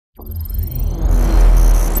Good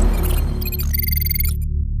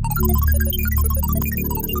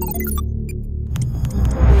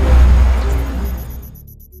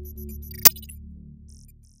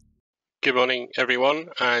morning, everyone,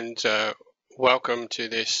 and welcome to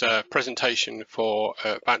this presentation for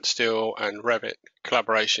Advanced Steel and Revit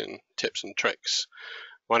collaboration tips and tricks.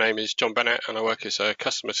 My name is John Bennett, and I work as a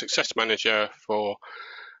customer success manager for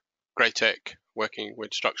Graitec, working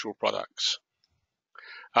with structural products.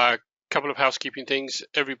 A couple of housekeeping things.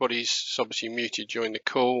 Everybody's obviously muted during the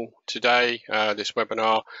call today, this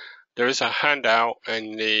webinar. There is a handout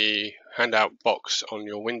in the handout box on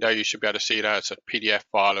your window. You should be able to see that as a PDF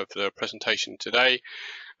file of the presentation today.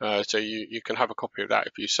 So you can have a copy of that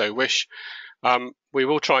if you so wish. We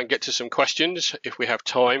will try and get to some questions if we have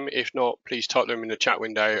time. If not, please type them in the chat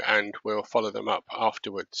window and we'll follow them up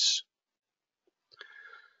afterwards.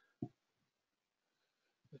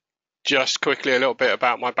 Just quickly, a little bit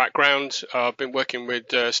about my background. I've been working with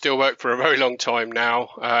steelwork for a very long time now.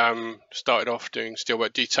 Started off doing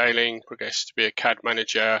steelwork detailing, progressed to be a CAD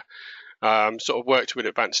manager, sort of worked with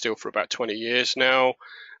Advanced Steel for about 20 years now.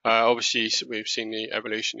 Obviously, we've seen the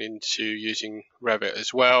evolution into using Revit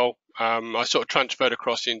as well. I sort of transferred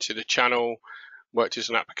across into the channel, worked as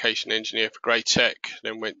an application engineer for Graitec,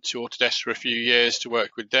 then went to Autodesk for a few years to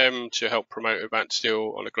work with them to help promote Advanced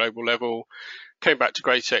Steel on a global level. Came back to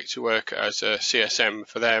Graitec to work as a CSM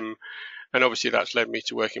for them, and obviously that's led me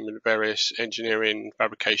to working with various engineering,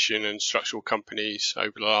 fabrication and structural companies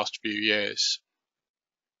over the last few years.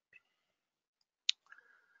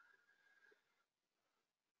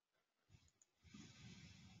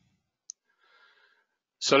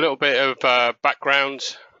 So a little bit of background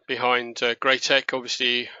behind Graitec.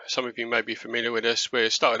 Obviously, some of you may be familiar with us. We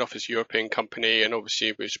started off as a European company, and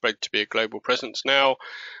obviously we've spread to be a global presence now.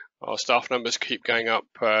 Our staff numbers keep going up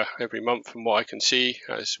every month from what I can see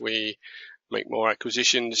as we make more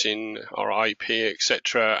acquisitions in our IP,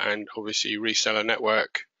 etc., and obviously reseller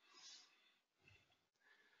network.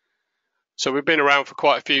 So we've been around for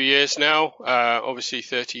quite a few years now, obviously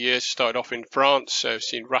 30 years, started off in France, so we've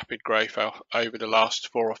seen rapid growth over the last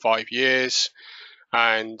 4 or 5 years,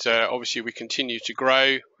 and obviously we continue to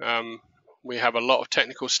grow. We have a lot of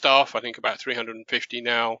technical staff, I think about 350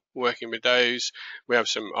 now working with those. We have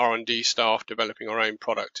some R&D staff developing our own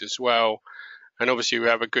product as well. And obviously we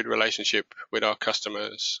have a good relationship with our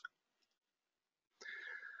customers.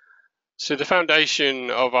 So the foundation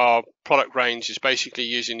of our product range is basically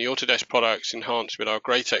using the Autodesk products enhanced with our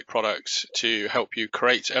Graitec products to help you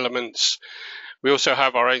create elements. We also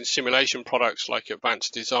have our own simulation products like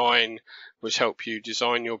Advanced Design, which help you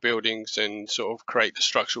design your buildings and sort of create the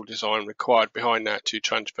structural design required behind that to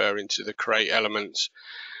transfer into the create elements.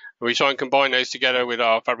 We try and combine those together with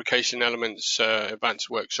our fabrication elements, Advanced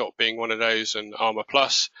Workshop being one of those, and Armor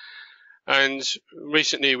Plus. And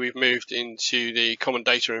recently we've moved into the common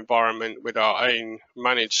data environment with our own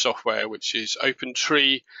managed software, which is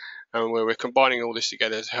OpenTree, and where we're combining all this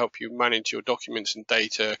together to help you manage your documents and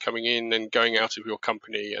data coming in and going out of your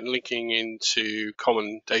company and linking into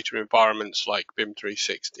common data environments like BIM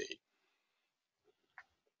 360.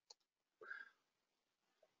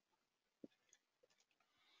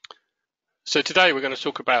 So today we're going to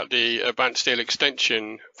talk about the Advanced Steel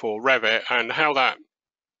extension for Revit and how that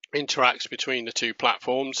interacts between the two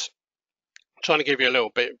platforms. I'm trying to give you a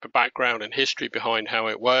little bit of background and history behind how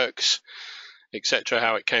it works, etc.,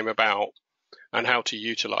 how it came about, and how to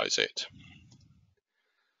utilize it.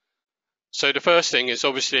 So the first thing is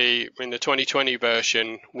obviously in the 2020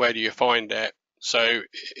 version, where do you find it? So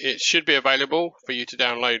it should be available for you to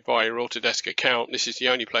download via your Autodesk account. This is the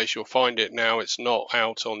only place you'll find it now. It's not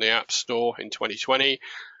out on the App Store in 2020.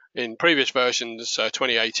 In previous versions,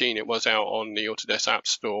 2018, it was out on the Autodesk App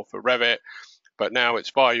Store for Revit, but now it's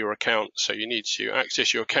via your account, so you need to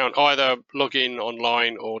access your account, either log in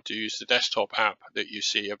online or to use the desktop app that you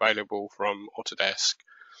see available from Autodesk.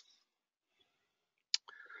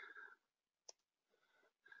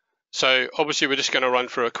 So obviously we're just going to run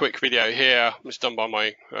through a quick video here. It's done by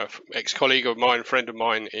my ex-colleague of mine, friend of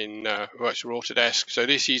mine who works for Autodesk. So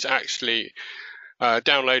this is actually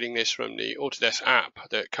downloading this from the Autodesk app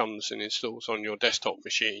that comes and installs on your desktop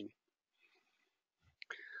machine.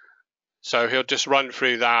 So he'll just run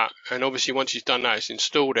through that, and obviously once he's done that, he's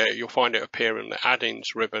installed it, you'll find it appear in the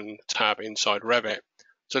add-ins ribbon tab inside Revit.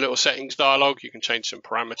 It's a little settings dialog. You can change some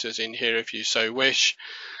parameters in here if you so wish.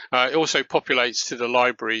 It also populates to the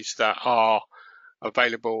libraries that are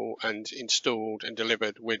available and installed and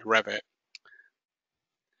delivered with Revit.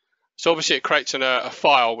 So obviously it creates a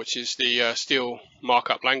file, which is the steel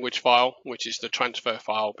markup language file, which is the transfer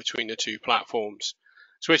file between the two platforms.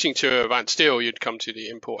 Switching to Advanced Steel, you'd come to the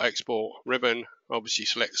Import Export ribbon, obviously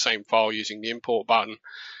select the same file using the Import button,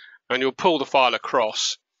 and you'll pull the file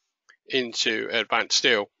across into Advanced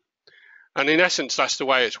Steel. And in essence, that's the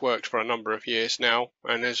way it's worked for a number of years now,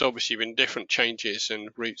 and there's obviously been different changes and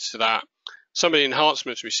routes to that. Some of the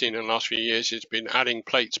enhancements we've seen in the last few years has been adding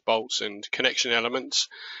plates, bolts, and connection elements.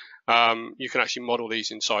 You can actually model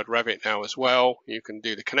these inside Revit now as well. You can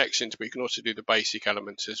do the connections, but you can also do the basic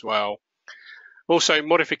elements as well. Also,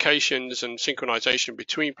 modifications and synchronization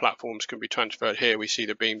between platforms can be transferred here. We see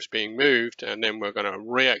the beams being moved, and then we're going to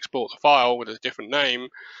re-export the file with a different name.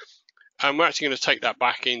 And we're actually going to take that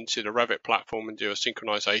back into the Revit platform and do a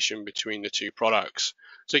synchronization between the two products.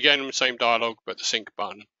 So again, the same dialog, but the sync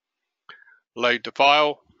button. Load the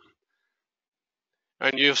file,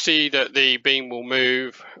 and you'll see that the beam will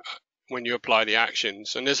move when you apply the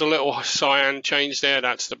actions. And there's a little cyan change there.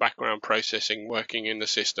 That's the background processing working in the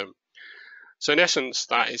system. So in essence,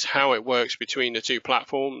 that is how it works between the two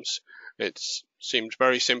platforms. It seems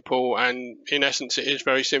very simple, and in essence, it is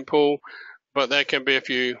very simple, but there can be a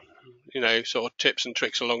few, sort of tips and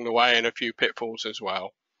tricks along the way and a few pitfalls as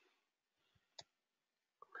well.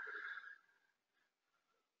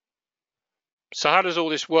 So how does all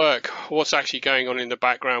this work? What's actually going on in the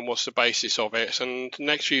background? What's the basis of it? And the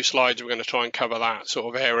next few slides, we're going to try and cover that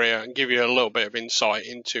sort of area and give you a little bit of insight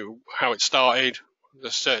into how it started, the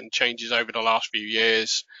certain changes over the last few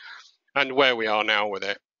years, and where we are now with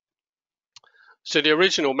it. So the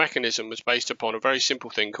original mechanism was based upon a very simple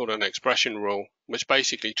thing called an expression rule, which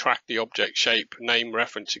basically tracked the object shape, name,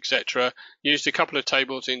 reference, etc. Used a couple of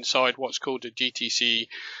tables inside what's called the GTC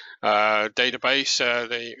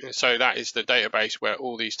database. So that is the database where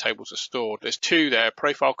all these tables are stored. There's two there,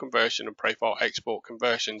 profile conversion and profile export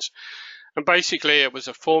conversions. And basically it was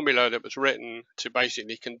a formula that was written to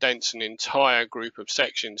basically condense an entire group of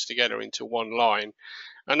sections together into one line.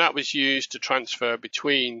 And that was used to transfer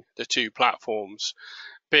between the two platforms,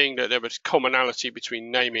 being that there was commonality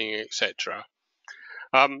between naming, etc.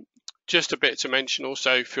 Just a bit to mention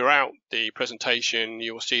also, throughout the presentation,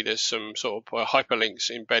 you will see there's some sort of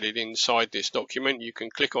hyperlinks embedded inside this document. You can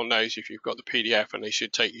click on those if you've got the PDF, and they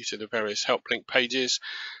should take you to the various help link pages.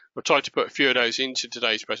 I've tried to put a few of those into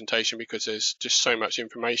today's presentation because there's just so much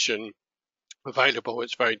information available.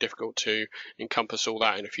 It's very difficult to encompass all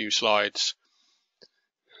that in a few slides.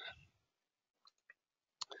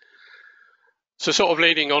 So sort of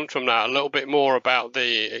leading on from that, a little bit more about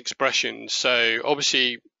the expressions. So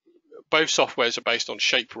obviously both softwares are based on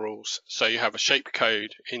shape rules. So you have a shape code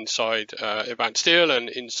inside Advanced Steel and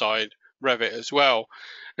inside Revit as well.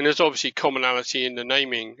 And there's obviously commonality in the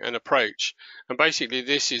naming and approach. And basically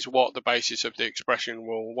this is what the basis of the expression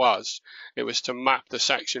rule was. It was to map the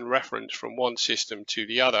section reference from one system to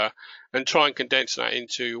the other and try and condense that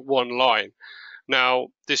into one line. Now,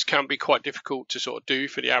 this can be quite difficult to sort of do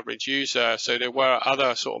for the average user, so there were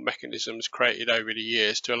other sort of mechanisms created over the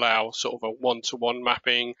years to allow sort of a one-to-one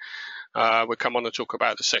mapping. We'll come on and talk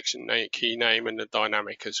about the section key name and the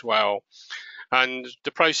dynamic as well. And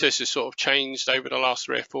the process has sort of changed over the last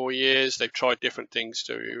 3 or 4 years. They've tried different things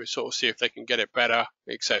to sort of see if they can get it better,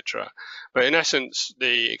 etc. But in essence,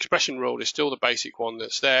 the expression rule is still the basic one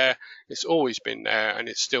that's there. It's always been there, and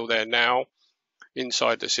it's still there now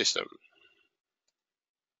inside the system.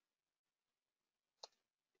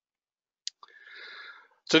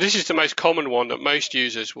 So this is the most common one that most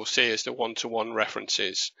users will see as the one-to-one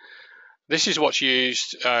references. This is what's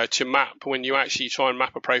used to map when you actually try and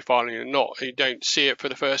map a profile and you don't see it for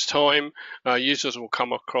the first time. Users will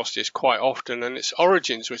come across this quite often, and its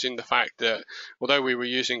origins was in the fact that although we were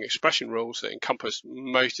using expression rules that encompassed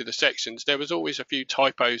most of the sections, there was always a few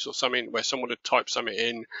typos or something where someone had typed something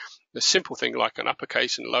in. A simple thing like an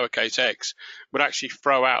uppercase and lowercase x would actually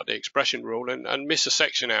throw out the expression rule and miss a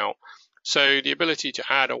section out. So the ability to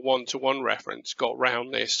add a one-to-one reference got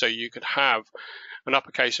round this, so you could have an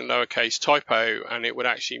uppercase and lowercase typo and it would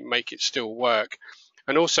actually make it still work.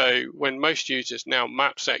 And also, when most users now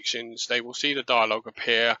map sections, they will see the dialog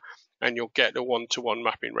appear and you'll get the one-to-one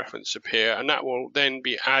mapping reference appear, and that will then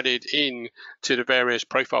be added in to the various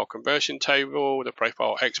profile conversion table, the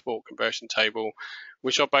profile export conversion table,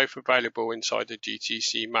 which are both available inside the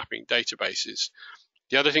GTC mapping databases.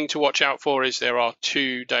 The other thing to watch out for is there are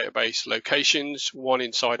two database locations, one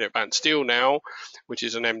inside Advanced Steel now, which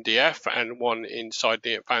is an MDF, and one inside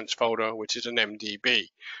the Advanced folder, which is an MDB.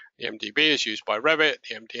 The MDB is used by Revit,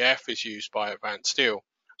 the MDF is used by Advanced Steel.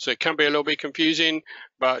 So it can be a little bit confusing,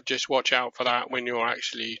 but just watch out for that when you're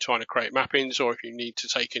actually trying to create mappings, or if you need to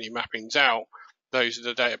take any mappings out, those are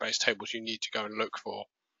the database tables you need to go and look for.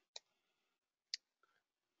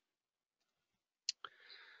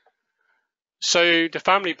 So the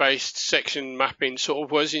family-based section mapping sort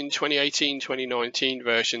of was in 2018, 2019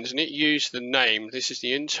 versions, and it used the name. This is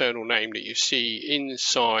the internal name that you see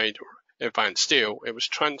inside Advanced Steel. It was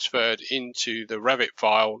transferred into the Revit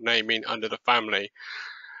file naming under the family.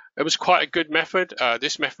 It was quite a good method.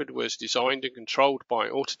 This method was designed and controlled by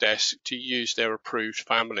Autodesk to use their approved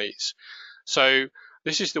families. So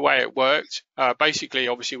this is the way it worked. Basically,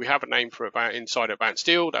 obviously, we have a name for it inside Advanced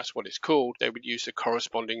Steel. That's what it's called. They would use the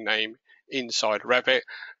corresponding name inside Revit.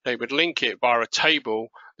 They would link it via a table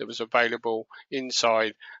that was available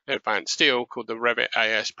inside Advanced Steel called the Revit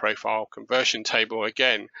AS Profile Conversion Table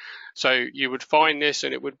again. So you would find this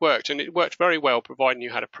and it would work. And it worked very well providing you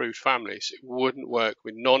had approved families. It wouldn't work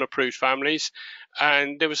with non-approved families.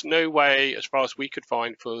 And there was no way, as far as we could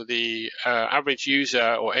find, for the average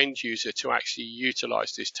user or end user to actually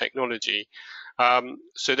utilize this technology.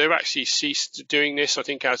 So they've actually ceased doing this. I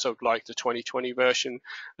think as of like the 2020 version,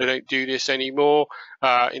 they don't do this anymore.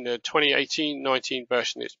 In the 2018-19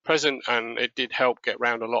 version, it's present, and it did help get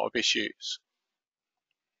around a lot of issues.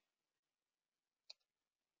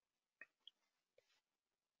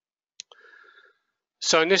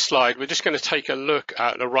 So in this slide, we're just going to take a look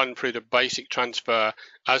at the run through the basic transfer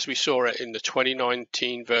as we saw it in the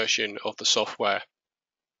 2019 version of the software.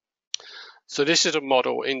 So this is a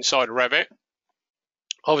model inside Revit.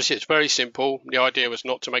 Obviously, it's very simple. The idea was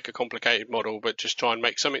not to make a complicated model, but just try and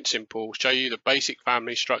make something simple, show you the basic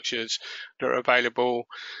family structures that are available.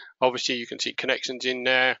 Obviously, you can see connections in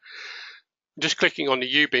there. Just clicking on the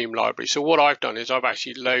U-beam library. So what I've done is I've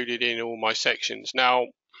actually loaded in all my sections. Now,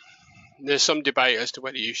 there's some debate as to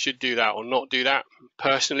whether you should do that or not do that.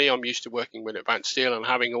 Personally, I'm used to working with Advanced Steel and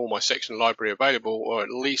having all my section library available, or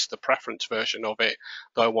at least the preference version of it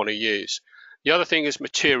that I want to use. The other thing is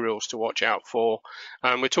materials to watch out for.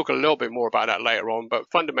 We'll talk a little bit more about that later on,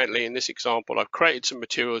 but fundamentally in this example, I've created some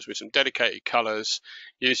materials with some dedicated colors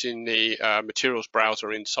using the materials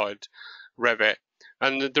browser inside Revit.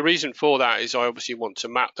 And the reason for that is I obviously want to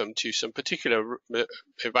map them to some particular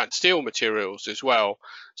Advanced Steel materials as well.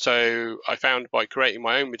 So I found by creating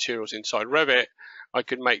my own materials inside Revit, I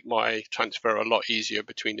could make my transfer a lot easier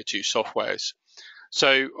between the two softwares.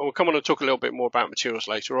 So we'll come on and talk a little bit more about materials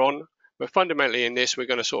later on. But fundamentally in this, we're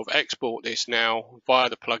going to sort of export this now via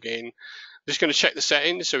the plugin. Just going to check the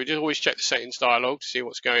settings. So we just always check the settings dialog to see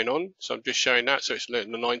what's going on. So I'm just showing that. So it's the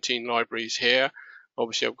 19 libraries here.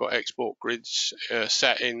 Obviously, I've got export grids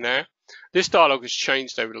set in there. This dialog has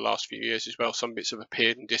changed over the last few years as well. Some bits have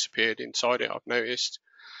appeared and disappeared inside it, I've noticed.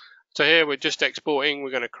 So here we're just exporting.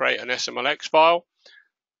 We're going to create an SMLX file.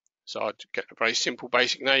 So I'd get a very simple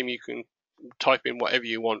basic name. You can type in whatever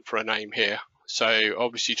you want for a name here. So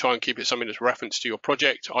obviously try and keep it something that's referenced to your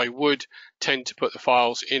project. I would tend to put the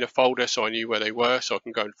files in a folder so I knew where they were so I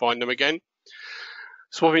can go and find them again.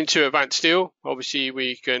 Swapping to Advanced Steel, obviously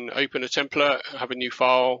we can open a template, have a new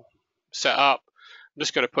file set up. I'm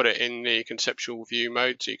just going to put it in the conceptual view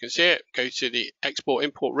mode so you can see it. Go to the Export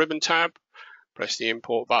Import ribbon tab, press the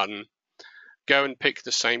Import button. Go and pick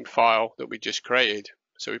the same file that we just created.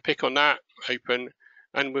 So we pick on that, open,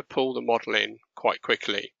 and we pull the model in quite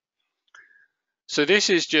quickly. So this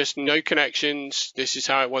is just no connections. This is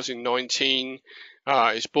how it was in 19.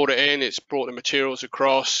 It's brought it in, it's brought the materials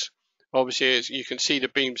across. Obviously, as you can see, the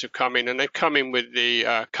beams have come in, and they've come in with the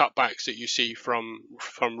cutbacks that you see from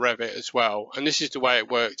Revit as well. And this is the way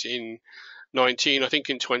it worked in 19. I think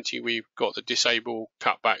in 20 we've got the disable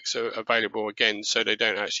cutbacks available again, so they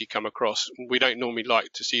don't actually come across. We don't normally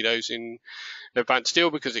like to see those in Advanced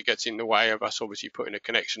Steel because it gets in the way of us obviously putting a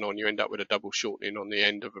connection on. You end up with a double shortening on the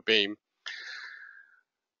end of a beam.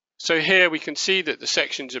 So here we can see that the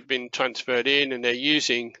sections have been transferred in and they're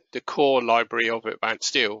using the core library of Advanced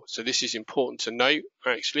Steel. So this is important to note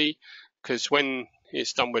actually, because when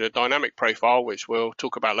it's done with a dynamic profile, which we'll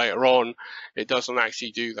talk about later on, it doesn't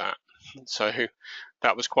actually do that. So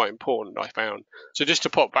that was quite important, I found. So just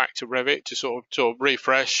to pop back to Revit to sort of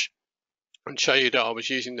refresh and show you that I was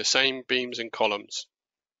using the same beams and columns.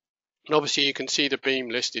 And obviously you can see the beam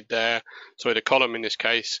listed there, sorry, the column in this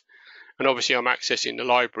case. And obviously I'm accessing the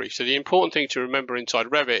library. So the important thing to remember inside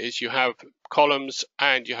Revit is you have columns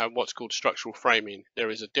and you have what's called structural framing.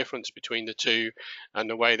 There is a difference between the two and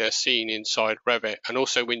the way they're seen inside Revit. And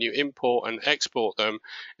also when you import and export them,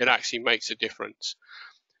 it actually makes a difference.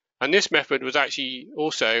 And this method was actually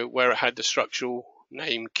also where it had the structural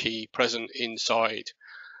name key present inside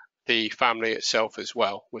the family itself as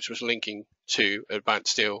well, which was linking to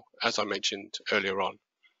Advanced Steel, as I mentioned earlier on.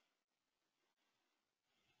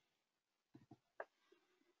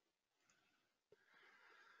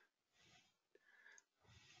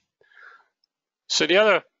 So the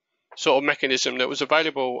other sort of mechanism that was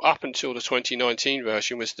available up until the 2019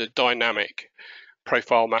 version was the dynamic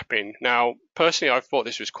profile mapping. Now, personally, I thought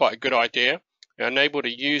this was quite a good idea. It enabled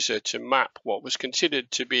a user to map what was considered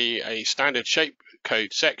to be a standard shape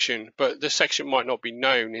code section, but the section might not be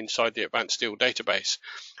known inside the Advanced Steel database.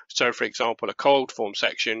 So, for example, a cold form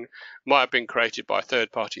section might have been created by a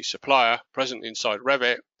third-party supplier present inside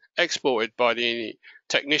Revit, exported by the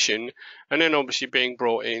technician, and then obviously being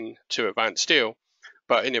brought in to Advanced Steel.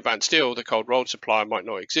 But in Advanced Steel, the cold rolled supplier might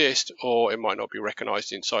not exist, or it might not be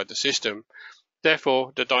recognized inside the system.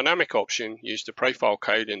 Therefore, the dynamic option used the profile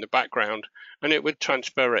code in the background, and it would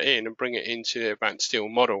transfer it in and bring it into the Advanced Steel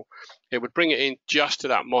model. It would bring it in just to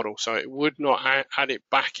that model, so it would not add it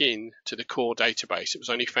back in to the core database. It was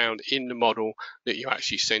only found in the model that you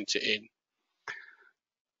actually sent it in.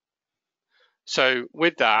 So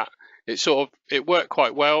with that, it worked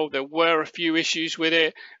quite well. There were a few issues with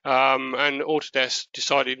it, and Autodesk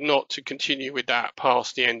decided not to continue with that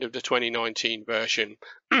past the end of the 2019 version.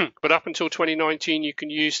 But up until 2019, you can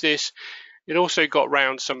use this. It also got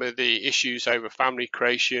around some of the issues over family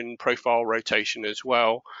creation, profile rotation as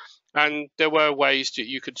well. And there were ways that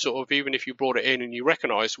you could sort of, even if you brought it in and you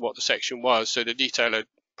recognized what the section was, so the detailer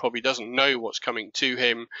probably doesn't know what's coming to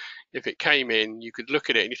him. If it came in, you could look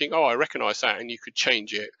at it and you think, oh, I recognize that, and you could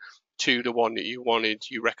change it to the one that you wanted,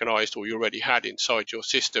 you recognized, or you already had inside your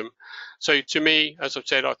system. So to me, as I've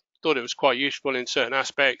said, I thought it was quite useful in certain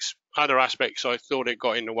aspects. Other aspects, I thought it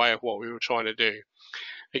got in the way of what we were trying to do.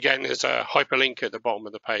 Again, there's a hyperlink at the bottom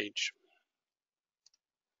of the page.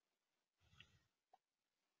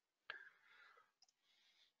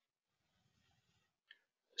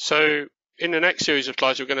 So in the next series of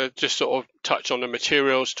slides, we're going to just sort of touch on the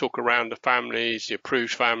materials, talk around the families, the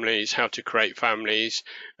approved families, how to create families,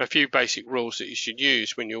 a few basic rules that you should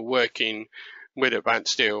use when you're working with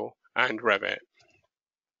Advanced Steel and Revit.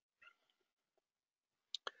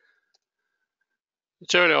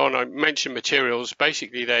 So earlier on, I mentioned materials.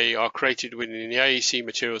 Basically, they are created within the AEC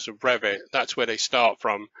materials of Revit. That's where they start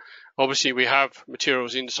from. Obviously, we have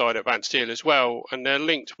materials inside Advanced Steel as well, and they're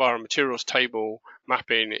linked via a materials table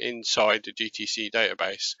mapping inside the GTC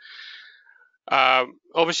database.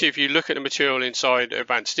 Obviously, if you look at the material inside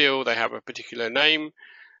Advanced Steel, they have a particular name.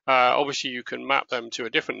 Obviously, you can map them to a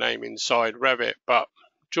different name inside Revit, but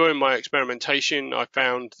during my experimentation, I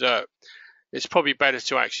found that it's probably better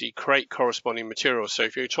to actually create corresponding materials. So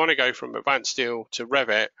if you're trying to go from Advanced Steel to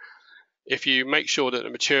Revit, if you make sure that the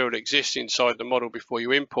material exists inside the model before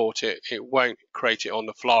you import it, it won't create it on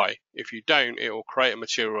the fly. If you don't, it will create a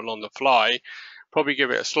material on the fly, probably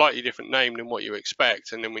give it a slightly different name than what you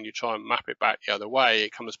expect, and then when you try and map it back the other way,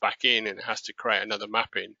 it comes back in and it has to create another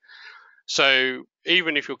mapping. So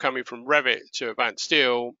even if you're coming from Revit to Advanced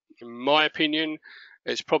Steel, in my opinion,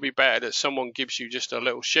 it's probably better that someone gives you just a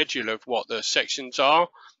little schedule of what the sections are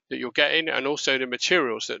that you're getting, and also the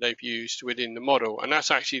materials that they've used within the model, and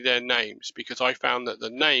that's actually their names, because I found that the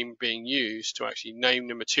name being used to actually name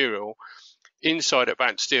the material inside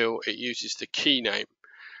Advanced Steel, it uses the key name,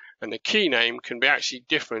 and the key name can be actually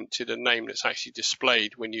different to the name that's actually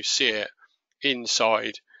displayed when you see it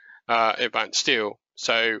inside Advanced Steel.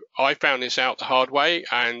 So I found this out the hard way,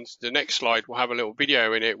 and the next slide will have a little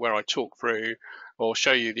video in it where I talk through or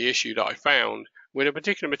show you the issue that I found with a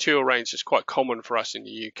particular material range that's quite common for us in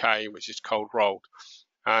the UK, which is cold rolled.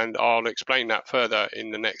 And I'll explain that further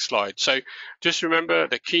in the next slide. So just remember,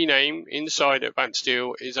 the key name inside Advanced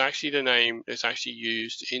Steel is actually the name that's actually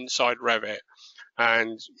used inside Revit.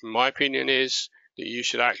 And my opinion is that you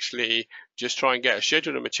should actually just try and get a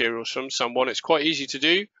schedule of materials from someone. It's quite easy to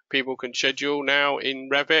do. People can schedule now in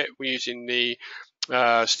Revit. We're using the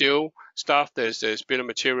steel stuff. There's bill of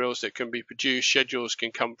materials that can be produced. Schedules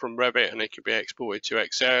can come from Revit and they can be exported to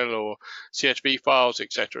Excel or CSV files,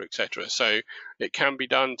 etc., etc. So it can be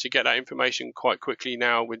done to get that information quite quickly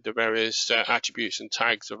now with the various attributes and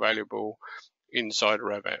tags available inside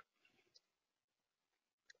Revit.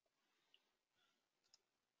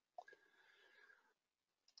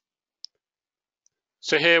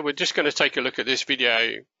 So here we're just going to take a look at this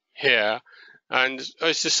video here, and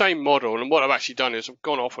it's the same model, and what I've actually done is I've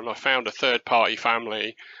gone off and I found a third-party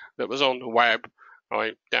family that was on the web.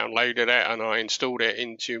 I downloaded it and I installed it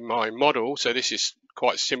into my model. So this is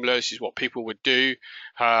quite similar. This is what people would do.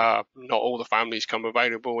 Not all the families come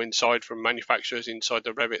available inside from manufacturers inside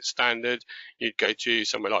the Revit standard. You'd go to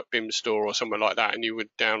somewhere like BIM Store or somewhere like that and you would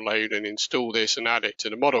download and install this and add it to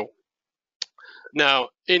the model. Now,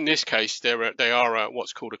 in this case, they are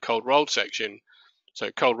what's called a cold rolled section.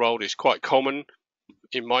 So cold rolled is quite common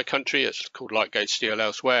in my country. It's called light gauge steel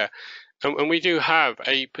elsewhere. And we do have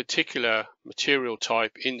a particular material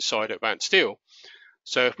type inside Advanced Steel.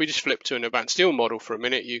 So if we just flip to an advanced steel model for a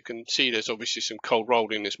minute, you can see there's obviously some cold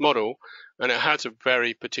rolled in this model, and it has a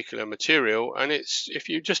very particular material. And it's, if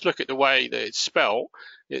you just look at the way that it's spelt,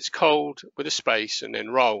 it's cold with a space and then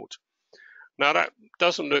rolled. Now that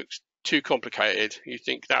doesn't look too complicated. You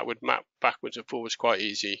think that would map backwards and forwards quite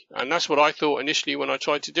easy, and that's what I thought initially when I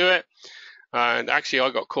tried to do it. And actually I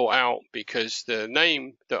got caught out because the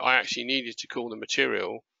name that I actually needed to call the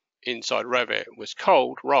material inside Revit was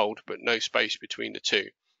cold rolled, but no space between the two,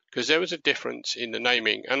 because there was a difference in the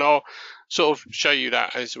naming, and I'll sort of show you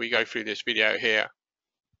that as we go through this video here.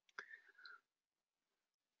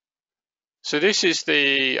 So this is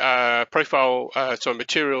the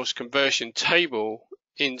materials conversion table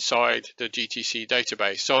inside the GTC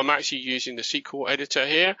database. So I'm actually using the SQL editor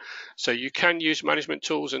here. So you can use management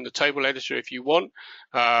tools and the table editor if you want.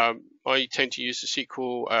 I tend to use the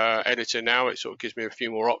SQL editor now. It sort of gives me a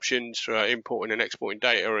few more options for importing and exporting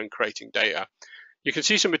data and creating data. You can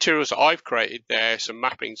see some materials that I've created there, some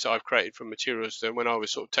mappings that I've created from materials that when I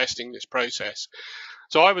was sort of testing this process.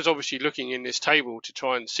 So I was obviously looking in this table to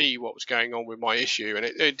try and see what was going on with my issue, and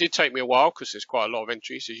it did take me a while because there's quite a lot of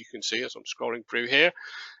entries, as you can see as I'm scrolling through here,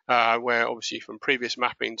 where obviously from previous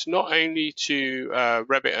mappings, not only to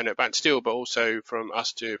Revit and Advanced Steel, but also from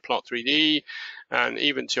us to Plant 3D and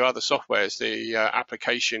even to other softwares, the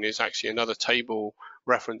application is actually another table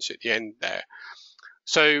reference at the end there.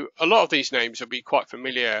 So a lot of these names will be quite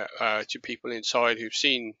familiar to people inside who've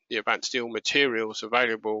seen the Advanced Steel materials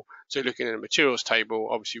available. So looking at the materials table,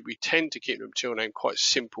 obviously we tend to keep the material name quite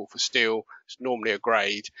simple for steel. It's normally a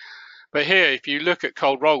grade. But here, if you look at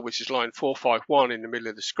cold roll, which is line 451 in the middle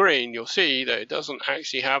of the screen, you'll see that it doesn't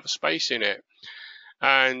actually have a space in it.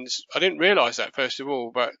 And I didn't realize that, first of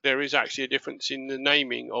all, but there is actually a difference in the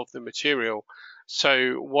naming of the material.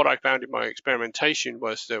 So what I found in my experimentation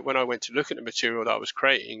was that when I went to look at the material that I was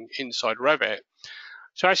creating inside Revit,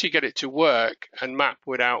 to actually get it to work and map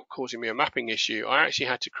without causing me a mapping issue, I actually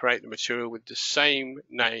had to create the material with the same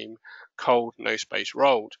name, cold, no space,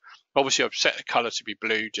 rolled. Obviously, I've set the color to be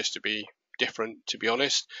blue just to be different, to be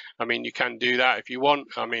honest. I mean, you can do that if you want.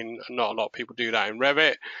 I mean, not a lot of people do that in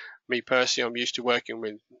Revit. Me personally, I'm used to working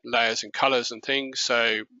with layers and colors and things, so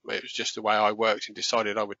it was just the way I worked and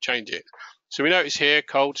decided I would change it. So we notice here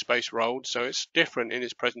cold space rolled, so it's different in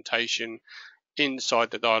its presentation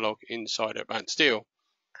inside the dialog inside Advanced Steel.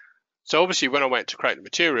 So obviously when I went to create the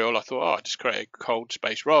material, I thought, oh, I just created cold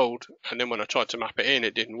space rolled, and then when I tried to map it in,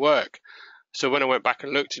 it didn't work. So when I went back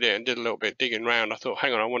and looked at it and did a little bit of digging around, I thought,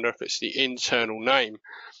 hang on, I wonder if it's the internal name.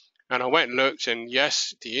 And I went and looked, and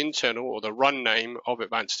yes, the internal or the run name of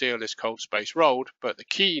Advanced Steel is cold space rolled, but the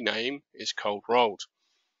key name is cold rolled.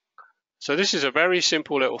 So this is a very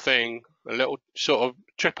simple little thing, a little sort of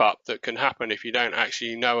trip up that can happen if you don't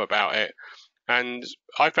actually know about it. And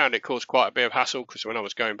I found it caused quite a bit of hassle because when I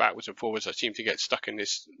was going backwards and forwards, I seemed to get stuck in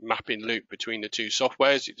this mapping loop between the two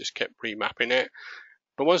softwares. It just kept remapping it.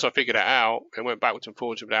 But once I figured it out, it went backwards and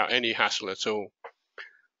forwards without any hassle at all.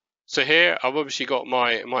 So here I've obviously got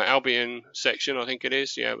my Albion section, I think it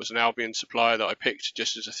is. Yeah, it was an Albion supplier that I picked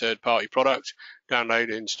just as a third-party product,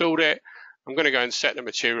 downloaded, installed it. I'm going to go and set the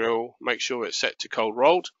material, make sure it's set to cold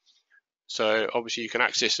rolled. So obviously you can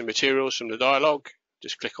access the materials from the dialog.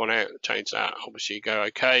 Just click on it, change that, obviously go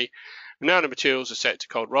OK. And now the materials are set to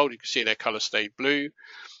cold rolled. You can see their color stayed blue.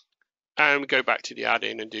 And we go back to the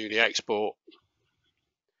add-in and do the export.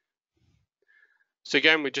 So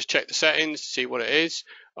again, we just check the settings to see what it is.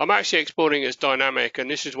 I'm actually exporting as dynamic, and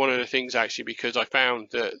this is one of the things actually because I found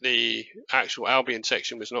that the actual Albion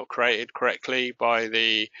section was not created correctly by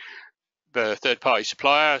the third-party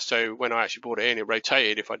supplier. So when I actually brought it in, it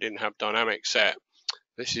rotated if I didn't have dynamic set.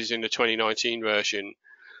 This is in the 2019 version.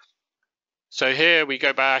 So here we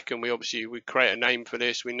go back and we create a name for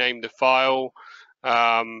this. We name the file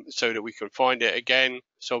so that we can find it again.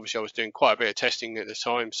 So obviously I was doing quite a bit of testing at the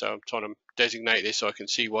time, so I'm trying to designate this so I can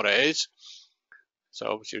see what it is. So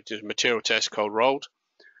obviously just material test cold rolled.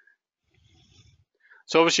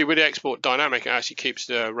 So obviously with the export dynamic, it actually keeps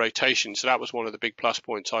the rotation. So that was one of the big plus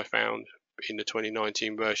points I found in the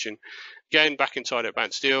 2019 version. Again, back inside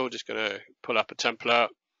Advanced Steel, just going to pull up a template.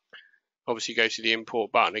 Obviously go to the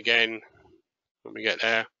import button again when we get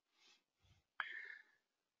there.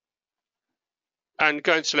 And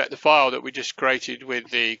go and select the file that we just created with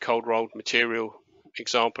the cold rolled material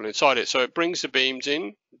example inside it. So it brings the beams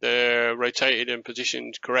in, they're rotated and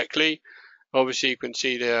positioned correctly. Obviously you can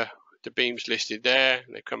see the beams listed there,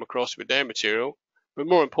 and they come across with their material. But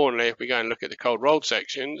more importantly, if we go and look at the cold rolled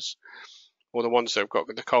sections, or the ones that have got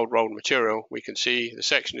the cold rolled material, we can see the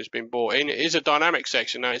section has been brought in. It is a dynamic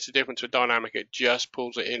section. Now it's the difference with dynamic, it just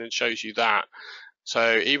pulls it in and shows you that.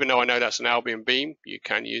 So even though I know that's an Albion beam, you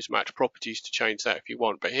can use match properties to change that if you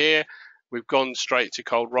want. But here we've gone straight to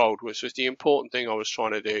cold rolled, which was the important thing I was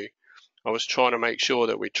trying to do. I was trying to make sure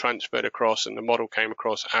that we transferred across and the model came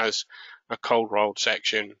across as a cold rolled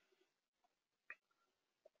section.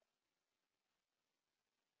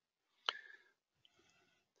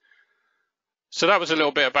 So that was a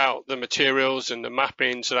little bit about the materials and the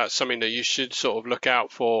mapping. So that's something that you should sort of look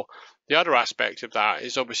out for. The other aspect of that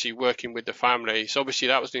is obviously working with the family. So obviously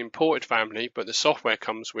that was the imported family, but the software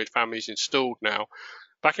comes with families installed now.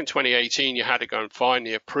 Back in 2018, you had to go and find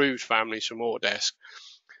the approved families from Autodesk.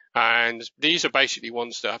 And these are basically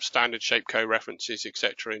ones that have standard shapecode references,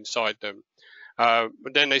 etc. inside them.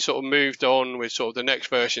 But then they sort of moved on with sort of the next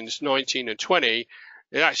versions, 19 and 20.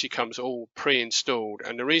 It actually comes all pre-installed,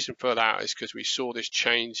 and the reason for that is because we saw this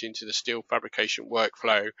change into the steel fabrication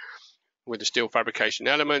workflow with the steel fabrication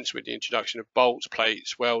elements, with the introduction of bolts,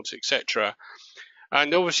 plates, welds, etc.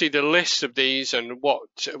 And obviously the list of these and what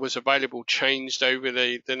was available changed over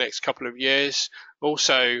the next couple of years.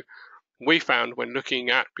 Also, we found when looking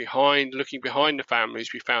behind the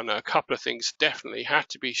families, we found that a couple of things definitely had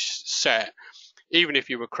to be set, even if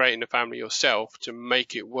you were creating a family yourself, to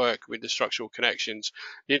make it work with the structural connections.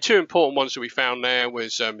 The two important ones that we found there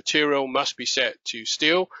was material must be set to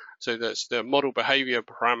steel, so that's the model behavior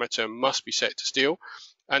parameter must be set to steel,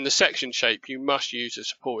 and the section shape, you must use a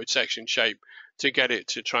supported section shape to get it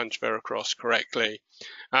to transfer across correctly.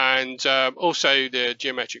 And also the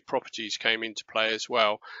geometric properties came into play as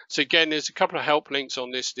well. So again, there's a couple of help links on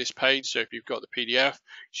this page. So if you've got the PDF,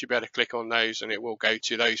 you should be able to click on those and it will go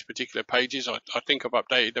to those particular pages. I think I've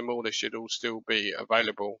updated them all. They should all still be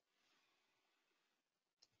available.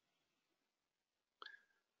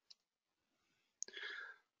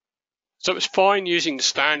 So it's fine using the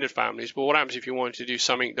standard families, but what happens if you wanted to do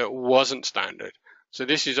something that wasn't standard? So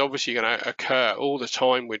this is obviously going to occur all the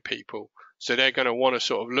time with people. So they're going to want to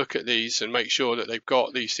sort of look at these and make sure that they've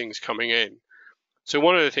got these things coming in. So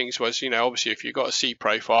one of the things was, obviously if you've got a C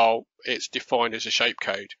profile, it's defined as a shape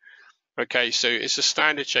code. Okay, so it's a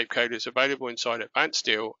standard shape code that's available inside Advanced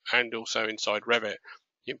Steel and also inside Revit.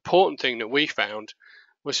 The important thing that we found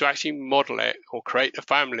was to actually model it or create a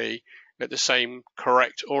family at the same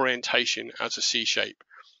correct orientation as a C shape.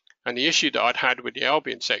 And the issue that I'd had with the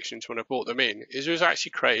Albion sections when I brought them in is it was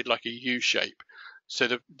actually created like a U shape. So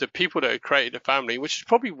the people that had created the family, which is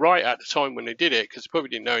probably right at the time when they did it, because they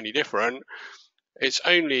probably didn't know any different, it's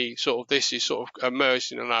only sort of this is sort of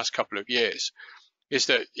emerged in the last couple of years, is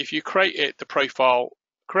that if you create it, the profile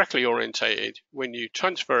correctly orientated, when you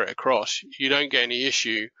transfer it across, you don't get any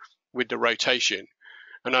issue with the rotation,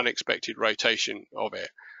 an unexpected rotation of it.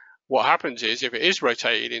 What happens is if it is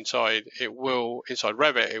rotated inside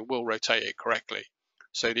Revit, it will rotate it correctly.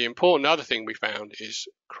 So the important other thing we found is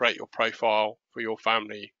create your profile for your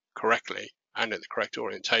family correctly and at the correct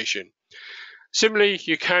orientation. Similarly,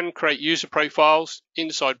 you can create user profiles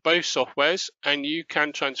inside both softwares and you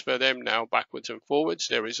can transfer them now backwards and forwards.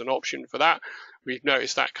 There is an option for that. We've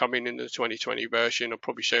noticed that coming in the 2020 version. I'll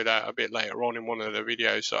probably show that a bit later on in one of the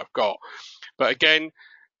videos that I've got. But again,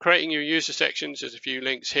 creating your user sections, there's a few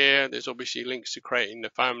links here. There's obviously links to creating the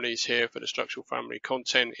families here for the structural family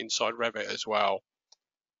content inside Revit as well.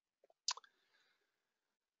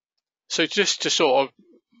 So just to sort of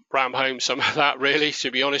ram home some of that, really,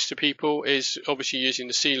 to be honest to people, is obviously using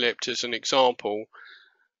the C-lipt as an example.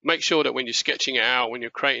 Make sure that when you're sketching it out, when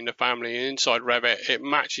you're creating the family inside Revit, it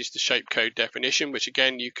matches the shapecode definition, which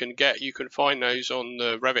again you can find those on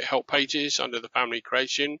the Revit help pages under the family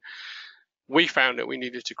creation. We found that we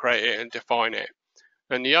needed to create it and define it.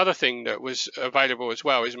 And the other thing that was available as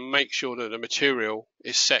well is make sure that the material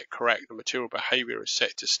is set correct. The material behavior is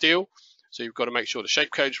set to steel. So you've got to make sure the shape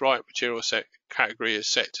code's right, material set category is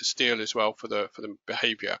set to steel as well for the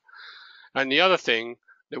behavior. And the other thing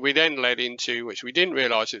that we then led into, which we didn't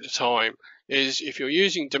realize at the time, is if you're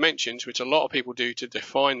using dimensions, which a lot of people do to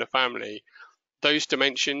define the family, those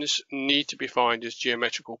dimensions need to be defined as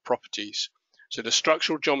geometrical properties. So the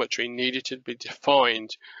structural geometry needed to be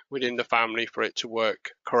defined within the family for it to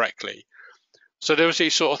work correctly. So there was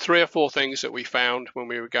these sort of 3 or 4 things that we found when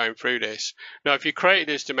we were going through this. Now, if you created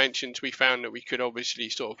these dimensions, we found that we could obviously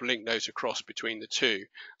sort of link those across between the two.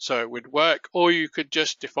 So it would work, or you could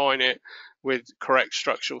just define it with correct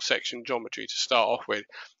structural section geometry to start off with.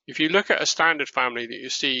 If you look at a standard family that you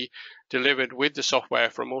see delivered with the software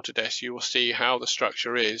from Autodesk, you will see how the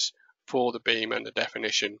structure is for the beam and the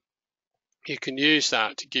definition. You can use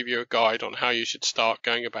that to give you a guide on how you should start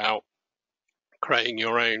going about creating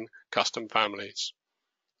your own custom families.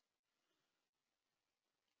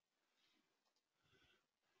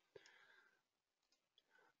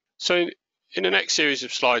 So In the next series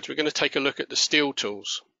of slides, we're going to take a look at the steel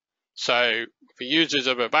tools. So for users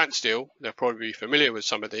of Advanced Steel, they'll probably be familiar with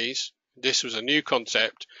some of these. This was a new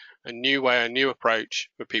concept, a new way, a new approach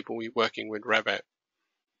for people working with Revit.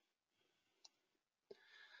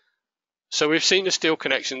 So we've seen the steel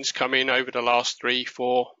connections come in over the last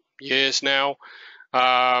 3-4 years now.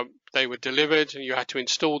 They were delivered and you had to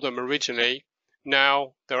install them originally.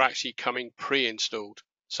 Now they're actually coming pre-installed,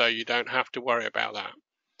 so you don't have to worry about that.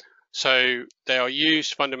 So they are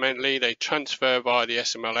used fundamentally, they transfer via the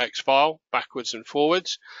SMLX file backwards and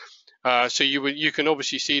forwards. So you can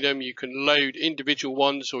obviously see them, you can load individual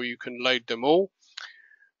ones or you can load them all.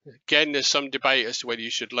 Again, there's some debate as to whether you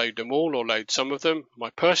should load them all or load some of them. My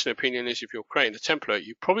personal opinion is if you're creating a template,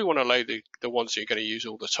 you probably want to load the ones that you're going to use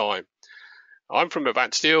all the time. I'm from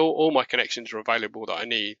Advanced Steel, all my connections are available that I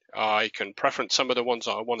need. I can preference some of the ones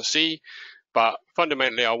that I want to see, but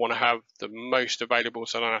fundamentally I want to have the most available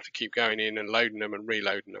so I don't have to keep going in and loading them and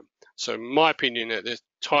reloading them. So my opinion at the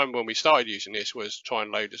time when we started using this was try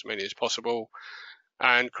and load as many as possible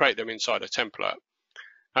and create them inside a template.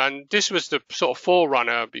 And this was the sort of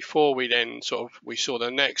forerunner before we then we saw the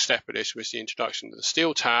next step of this was the introduction of the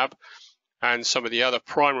steel tab and some of the other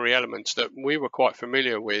primary elements that we were quite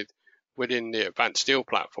familiar with within the Advanced Steel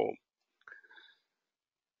platform.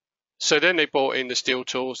 So then they brought in the steel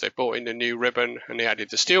tools, they brought in the new ribbon and they added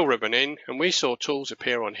the steel ribbon in, and we saw tools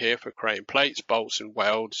appear on here for creating plates, bolts and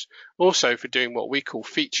welds, also for doing what we call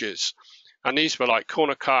features. And these were like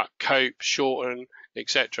corner cut, cope, shorten,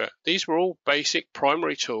 etc. These were all basic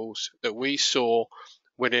primary tools that we saw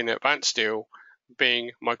within Advanced Steel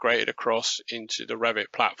being migrated across into the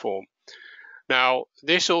Revit platform. Now,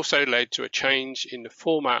 this also led to a change in the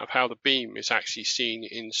format of how the beam is actually seen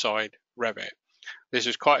inside Revit. This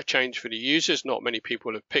is quite a change for the users. Not many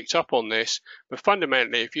people have picked up on this, but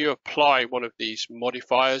fundamentally, if you apply one of these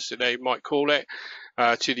modifiers that they might call it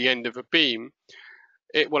to the end of a beam,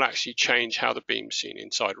 it will actually change how the beam's seen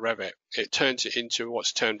inside Revit. It turns it into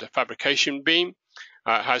what's termed a fabrication beam.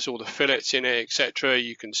 It has all the fillets in it, etc.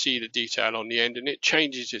 You can see the detail on the end and it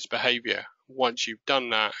changes its behavior. Once you've done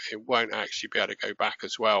that, it won't actually be able to go back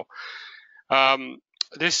as well.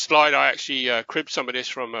 This slide, I actually cribbed some of this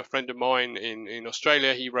from a friend of mine in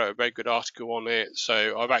Australia. He wrote a very good article on it.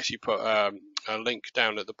 So I've actually put a link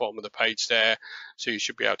down at the bottom of the page there. So you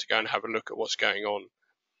should be able to go and have a look at what's going on.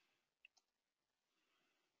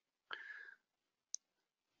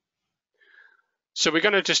 So we're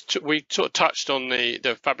going to we sort of touched on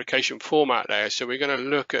the fabrication format there. So we're going to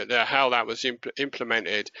look at how that was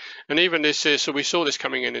implemented. And even this is, so we saw this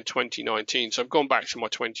coming in 2019. So I've gone back to my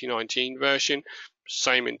 2019 version,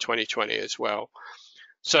 same in 2020 as well.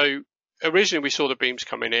 So originally we saw the beams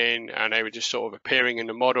coming in and they were just sort of appearing in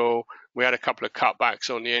the model. We had a couple of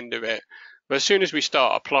cutbacks on the end of it. But as soon as we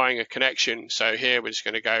start applying a connection, so here we're just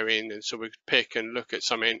going to go in and so we pick and look at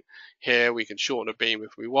something here. We can shorten a beam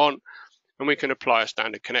if we want. And we can apply a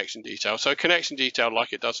standard connection detail. So connection detail,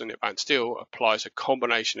 like it does in Advanced Steel, applies a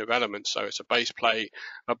combination of elements. So it's a base plate,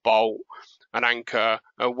 a bolt, an anchor,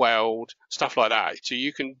 a weld, stuff like that. So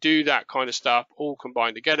you can do that kind of stuff all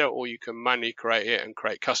combined together, or you can manually create it and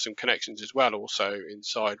create custom connections as well, also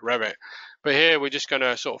inside Revit. But here we're just going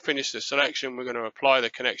to sort of finish the selection. We're going to apply the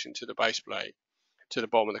connection to the base plate, to the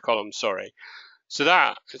bottom of the column, sorry. So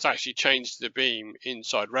that has actually changed the beam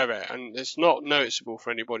inside Revit, and it's not noticeable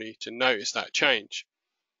for anybody to notice that change.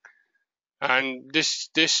 And this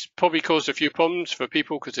probably caused a few problems for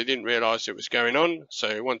people because they didn't realize it was going on.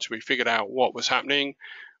 So once we figured out what was happening,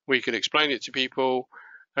 we could explain it to people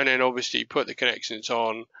and then obviously put the connections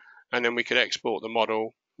on, and then we could export the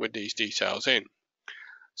model with these details in.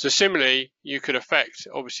 So similarly, you could affect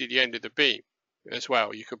obviously the end of the beam as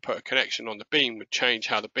well. You could put a connection on the beam, would change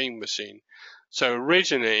how the beam was seen. So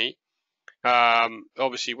originally,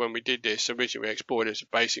 obviously when we did this, originally we exported as a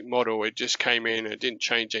basic model, it just came in and it didn't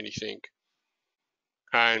change anything.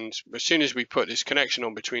 And as soon as we put this connection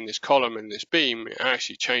on between this column and this beam, it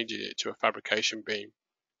actually changes it to a fabrication beam.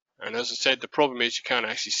 And as I said, the problem is you can't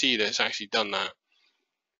actually see that it's actually done that.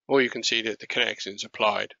 Or you can see that the connection is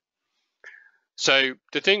applied. So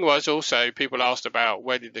the thing was also, people asked about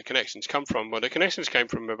where did the connections come from? Well, the connections came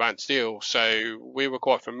from Advanced Steel. So we were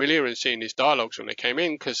quite familiar in seeing these dialogues when they came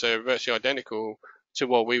in because they're virtually identical to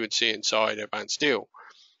what we would see inside Advanced Steel.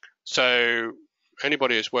 So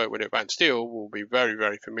anybody who's worked with Advanced Steel will be very,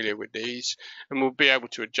 very familiar with these and will be able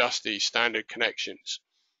to adjust these standard connections.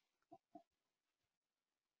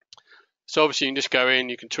 So obviously you can just go in,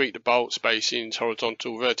 you can tweak the bolt spacings,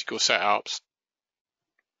 horizontal, vertical setups.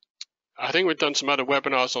 I think we've done some other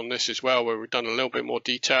webinars on this as well where we've done a little bit more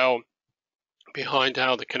detail behind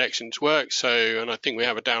how the connections work. So, and I think we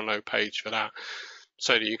have a download page for that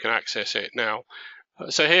so that you can access it now.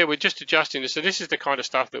 So here we're just adjusting this. So this is the kind of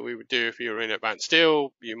stuff that we would do if you were in Advanced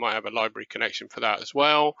Steel. You might have a library connection for that as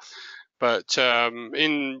well. But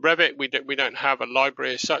in Revit, we don't have a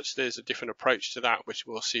library as such. There's a different approach to that, which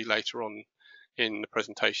we'll see later on in the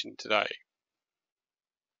presentation today.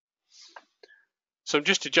 So I'm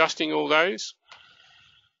just adjusting all those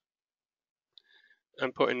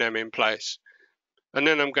and putting them in place. And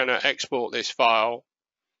then I'm going to export this file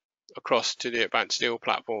across to the Advanced Steel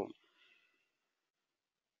platform.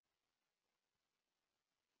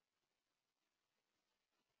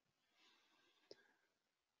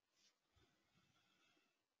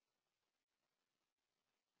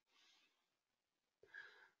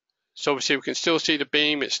 So obviously we can still see the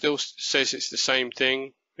beam, it still says it's the same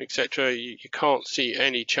thing, etc. You can't see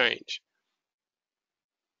any change.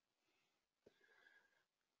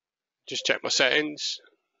 Just check my settings.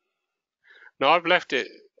 Now I've left it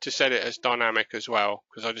to set it as dynamic as well,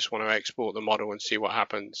 because I just want to export the model and see what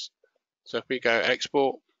happens. So if we go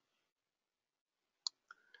export,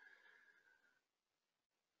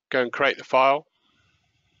 go and create the file,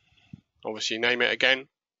 obviously name it again.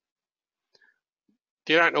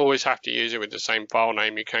 You don't always have to use it with the same file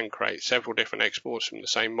name. You can create several different exports from the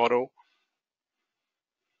same model.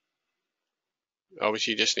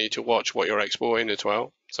 Obviously you just need to watch what you're exporting as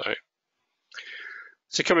well. So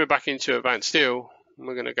coming back into Advanced Steel,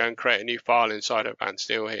 we're going to go and create a new file inside Advanced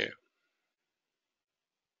Steel here.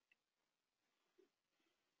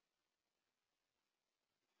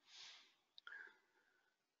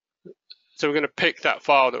 So we're going to pick that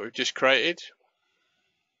file that we've just created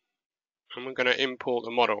and we're going to import the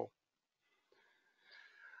model.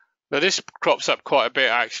 Now this crops up quite a bit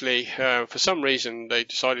actually. For some reason they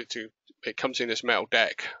decided it comes in this metal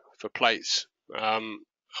deck for plates. I'm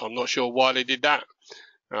not sure why they did that.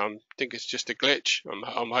 I think it's just a glitch.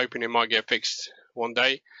 I'm hoping it might get fixed one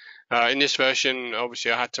day. In this version,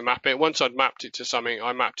 obviously I had to map it. Once I'd mapped it to something,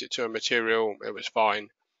 I mapped it to a material, it was fine.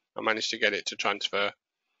 I managed to get it to transfer.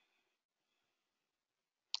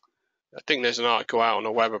 I think there's an article out on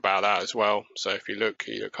the web about that as well. So if you look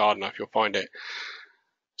hard enough, you'll find it.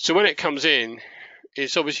 So when it comes in,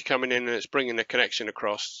 it's obviously coming in and it's bringing the connection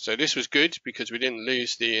across. So this was good because we didn't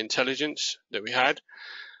lose the intelligence that we had.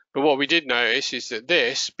 But what we did notice is that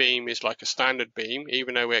this beam is like a standard beam,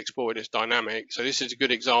 even though we exported as dynamic. So this is a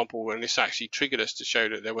good example when this actually triggered us to show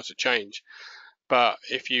that there was a change. But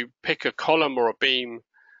if you pick a column or a beam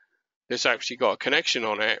that's actually got a connection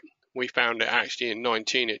on it, we found that actually in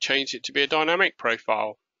 19 it changed it to be a dynamic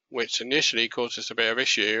profile, which initially caused us a bit of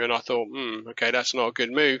issue. And I thought, okay, that's not a good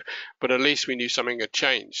move, but at least we knew something had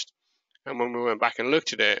changed. And when we went back and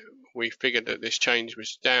looked at it, we figured that this change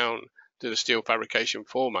was down to the steel fabrication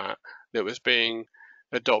format that was being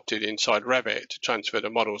adopted inside Revit to transfer the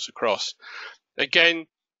models across. Again,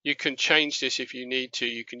 you can change this if you need to.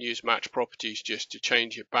 You can use match properties just to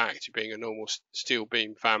change it back to being a normal steel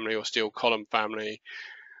beam family or steel column family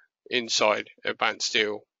inside Advanced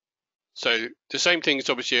Steel. So the same thing is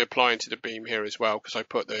obviously applying to the beam here as well, because I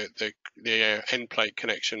put the end plate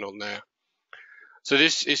connection on there. So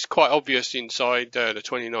this is quite obvious inside the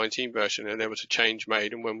 2019 version, and there was a change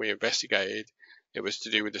made, and when we investigated, it was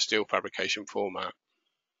to do with the steel fabrication format.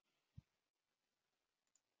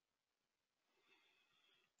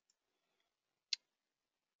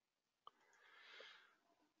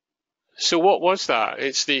 So what was that?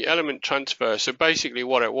 It's the element transfer. So basically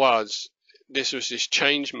what it was, this was this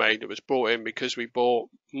change made that was brought in because we bought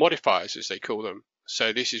modifiers, as they call them.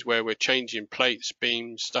 So this is where we're changing plates,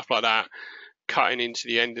 beams, stuff like that, cutting into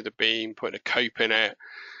the end of the beam, putting a cope in it,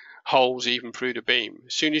 holes even through the beam.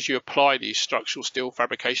 As soon as you apply these structural steel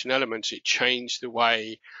fabrication elements, it changed the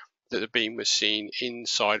way that the beam was seen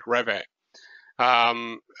inside Revit.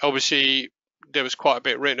 Obviously, there was quite a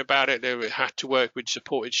bit written about it. They had to work with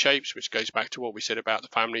supported shapes, which goes back to what we said about the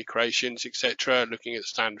family creations, etc. Looking at the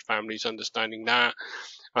standard families, understanding that,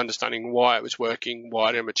 understanding why it was working,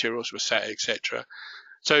 why the materials were set, etc.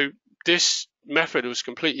 So this method was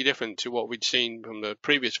completely different to what we'd seen from the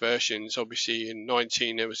previous versions. Obviously in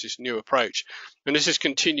 19 there was this new approach, and this has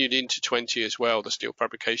continued into 20 as well. The steel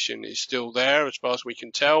fabrication is still there as far as we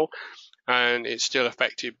can tell, and it's still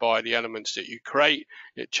affected by the elements that you create.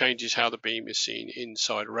 It changes how the beam is seen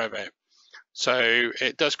inside Revit. So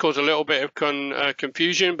it does cause a little bit of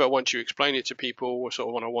confusion, but once you explain it to people sort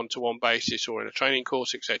of on a one-to-one basis or in a training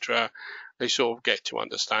course, etc., they sort of get to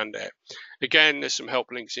understand it. Again, there's some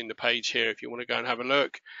help links in the page here if you want to go and have a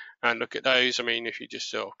look at those. I mean, if you just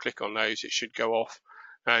sort of click on those, it should go off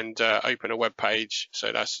and open a web page.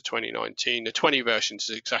 So that's the 2019. The 20 versions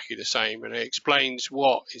is exactly the same, and it explains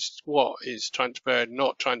what is transferred,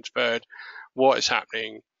 not transferred, what is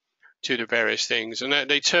happening to the various things. And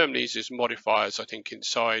they term these as modifiers, I think,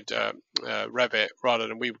 inside Revit, rather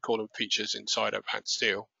than we would call them features inside Advanced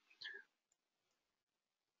Steel.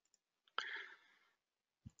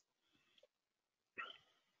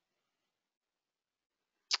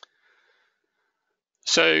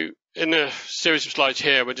 So in a series of slides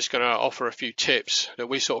here, we're just going to offer a few tips that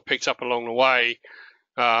we sort of picked up along the way,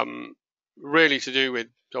 really to do with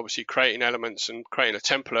obviously creating elements and creating a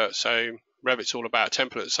template. So Revit's all about a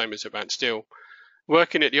template, the same as Advanced Steel.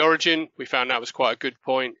 Working at the origin, we found that was quite a good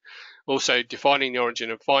point. Also defining the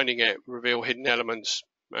origin and finding it, reveal hidden elements,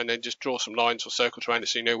 and then just draw some lines or circles around it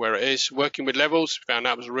so you know where it is. Working with levels, found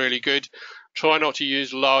that was really good. Try not to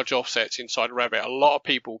use large offsets inside Revit. A lot of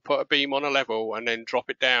people put a beam on a level and then drop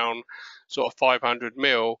it down sort of 500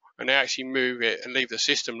 mil, and they actually move it and leave the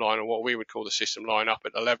system line, or what we would call the system line, up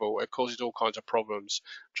at the level. It causes all kinds of problems.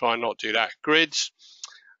 Try and not do that. Grids,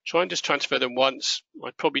 try and just transfer them once.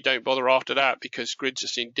 I probably don't bother after that because grids are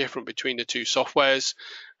seen different between the two softwares.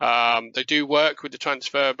 They do work with the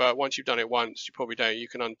transfer, but once you've done it once, you probably don't. You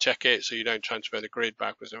can uncheck it so you don't transfer the grid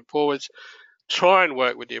backwards and forwards. Try and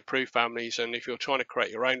work with the approved families, and if you're trying to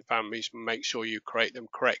create your own families, make sure you create them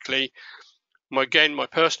correctly. Again, my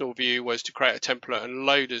personal view was to create a template and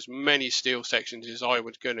load as many steel sections as I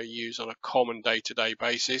was going to use on a common day-to-day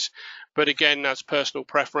basis. But again, that's personal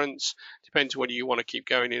preference. Depends whether you want to keep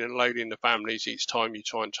going in and loading the families each time you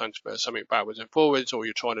try and transfer something backwards and forwards, or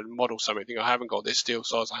you're trying to model something. I haven't got this steel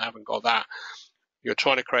size, I haven't got that. You're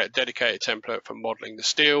trying to create a dedicated template for modeling the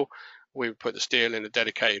steel. We would put the steel in a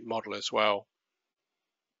dedicated model as well.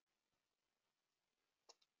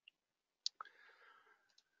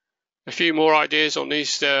 A few more ideas on this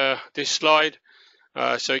slide.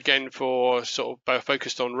 So again, for sort of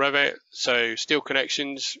focused on Revit, so steel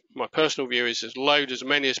connections, my personal view is load as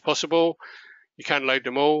many as possible. You can load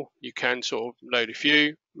them all, you can sort of load a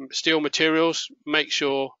few. Steel materials, make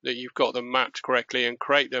sure that you've got them mapped correctly and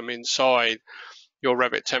create them inside your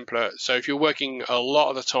Revit template. So if you're working a lot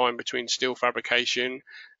of the time between steel fabrication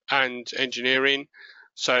and engineering,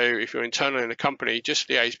 so if you're internal in a company, just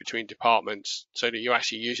liaise between departments so that you're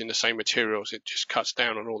actually using the same materials. It just cuts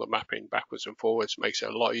down on all the mapping backwards and forwards, makes it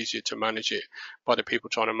a lot easier to manage it by the people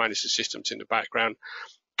trying to manage the systems in the background.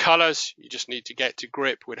 Colors, you just need to get to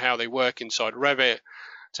grip with how they work inside Revit,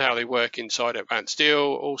 to how they work inside Advanced Steel.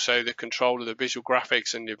 Also, the control of the visual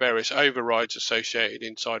graphics and the various overrides associated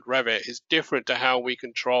inside Revit is different to how we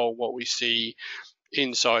control what we see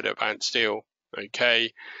inside Advanced Steel.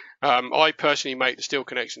 Okay. I personally make the steel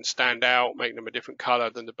connections stand out, make them a different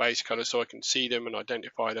color than the base color so I can see them and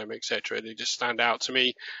identify them, etc. They just stand out to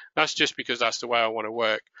me. That's just because that's the way I want to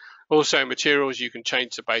work. Also, materials, you can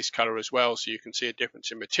change the base color as well, so you can see a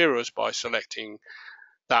difference in materials by selecting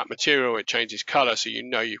that material. It changes color, so you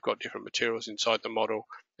know you've got different materials inside the model.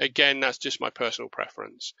 Again, that's just my personal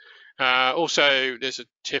preference. Also, there's a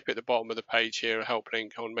tip at the bottom of the page here, a help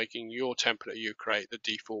link on making your template you create the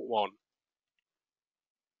default one.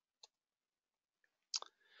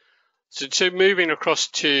 So moving across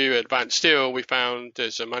to Advanced Steel, we found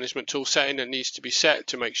there's a management tool setting that needs to be set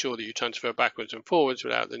to make sure that you transfer backwards and forwards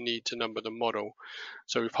without the need to number the model.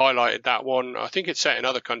 So we've highlighted that one. I think it's set in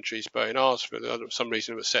other countries, but in ours, for some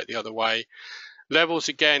reason, it was set the other way. Levels,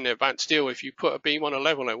 again, Advanced Steel, if you put a beam on a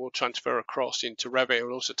level, it will transfer across into Revit. It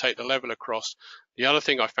will also take the level across. The other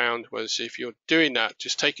thing I found was if you're doing that,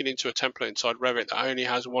 just take it into a template inside Revit that only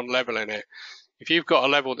has one level in it. If you've got a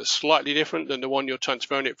level that's slightly different than the one you're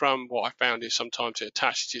transferring it from, what I found is sometimes it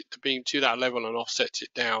attaches the beam to that level and offsets it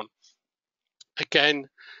down. Again,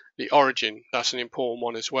 the origin, that's an important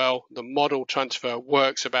one as well. The model transfer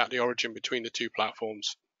works about the origin between the two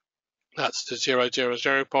platforms. That's the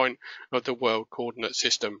 000 point of the world coordinate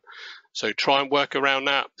system. So try and work around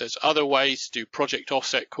that. There's other ways to do project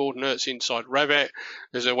offset coordinates inside Revit.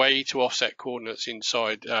 There's a way to offset coordinates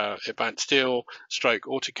inside Advanced Steel, stroke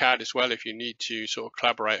AutoCAD as well if you need to sort of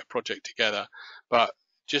collaborate a project together. But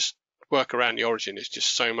just work around the origin. It's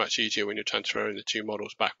just so much easier when you're transferring the two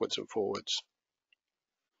models backwards and forwards.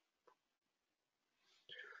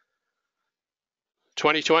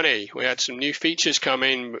 2020, we had some new features come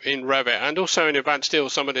in Revit and also in Advanced Steel.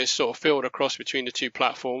 Some of this sort of filtered across between the two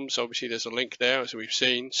platforms. Obviously, there's a link there as we've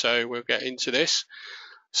seen, so we'll get into this.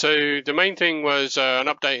 So the main thing was an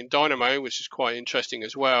update in Dynamo, which is quite interesting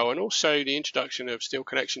as well, and also the introduction of steel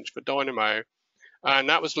connections for Dynamo. and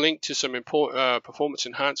that was linked to some important performance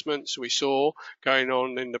enhancements we saw going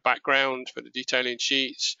on in the background for the detailing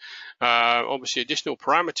sheets. Obviously additional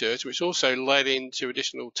parameters, which also led into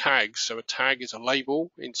additional tags. So a tag is a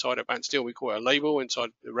label. Inside Advanced Steel we call it a label, inside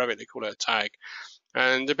Revit they call it a tag.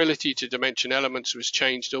 And the ability to dimension elements was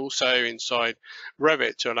changed also inside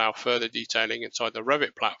Revit to allow further detailing inside the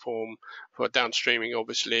Revit platform for downstreaming,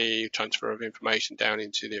 obviously, transfer of information down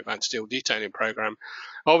into the Advanced Steel detailing program.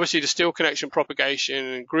 Obviously, the steel connection propagation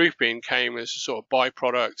and grouping came as a sort of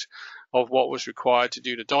byproduct of what was required to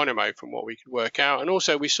do the dynamo from what we could work out. And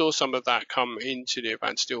also we saw some of that come into the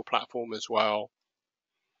Advanced Steel platform as well.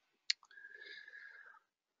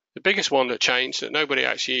 The biggest one that changed that nobody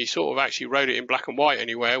actually wrote it in black and white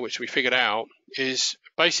anywhere, which we figured out, is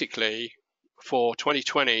basically for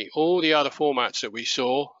 2020, all the other formats that we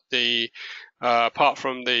saw, apart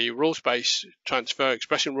from the rules-based transfer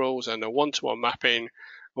expression rules and the one-to-one mapping,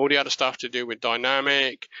 all the other stuff to do with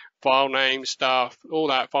dynamic, file name stuff, all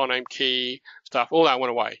that file name key stuff, all that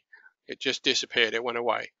went away. It just disappeared, it went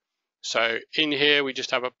away. So in here, we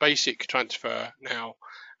just have a basic transfer now.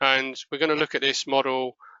 And we're going to look at this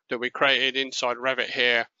model that we created inside Revit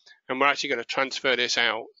here, and we're actually going to transfer this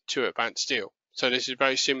out to Advanced Steel. So this is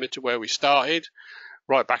very similar to where we started,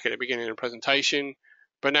 right back at the beginning of the presentation,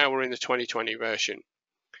 but now we're in the 2020 version.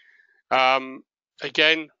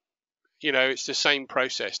 Again, you know, it's the same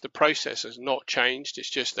process. The process has not changed. It's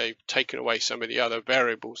just they've taken away some of the other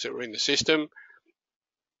variables that were in the system.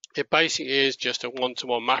 It basically is just a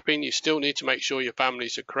one-to-one mapping. You still need to make sure your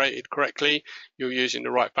families are created correctly. You're using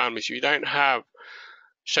the right families. If you don't have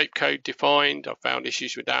shape code defined, I've found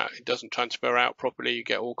issues with that. It doesn't transfer out properly. You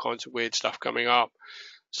get all kinds of weird stuff coming up.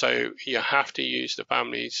 So you have to use the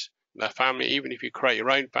families. The family, even if you create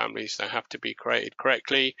your own families, they have to be created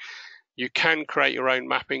correctly. You can create your own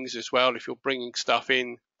mappings as well. If you're bringing stuff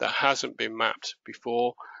in that hasn't been mapped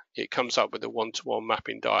before, it comes up with a one-to-one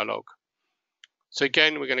mapping dialog. So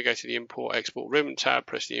again, we're going to go to the Import Export Ribbon tab,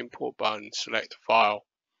 press the Import button, select the file.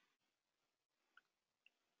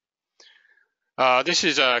 This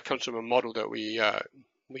is comes from a model that we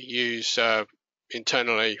use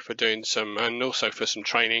internally for doing some, and also for some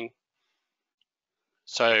training.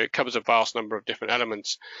 So it covers a vast number of different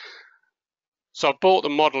elements. So I brought the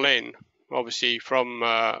model in, obviously from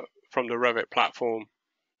the Revit platform.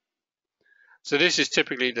 So this is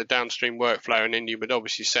typically the downstream workflow, and then you would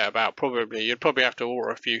obviously set about you'd probably have to alter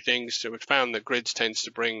a few things. So we found that grids tends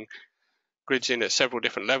to bring grids in at several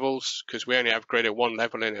different levels, because we only have grid at one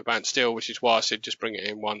level in Advanced Steel, which is why I said just bring it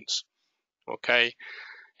in once. Okay,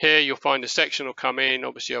 here you'll find a section will come in.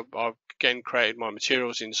 Obviously I've again created my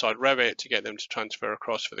materials inside Revit to get them to transfer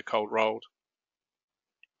across for the cold rolled.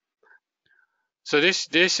 So this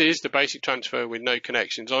is the basic transfer with no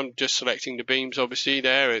connections. I'm just selecting the beams, obviously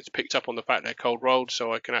there. It's picked up on the fact they're cold rolled,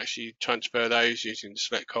 so I can actually transfer those using the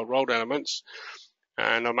select cold rolled elements.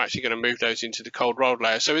 And I'm actually going to move those into the cold rolled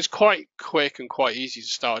layer. So it's quite quick and quite easy to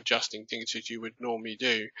start adjusting things as you would normally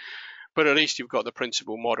do. But at least you've got the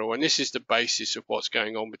principal model, and this is the basis of what's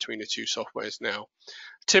going on between the two softwares now.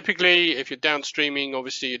 Typically, if you're downstreaming,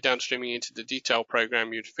 obviously you're downstreaming into the detail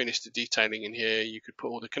program, you'd finish the detailing in here, you could put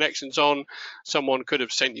all the connections on. Someone could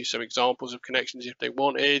have sent you some examples of connections if they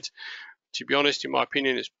wanted. To be honest, in my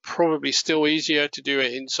opinion, it's probably still easier to do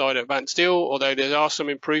it inside Advanced Steel, although there are some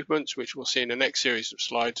improvements, which we'll see in the next series of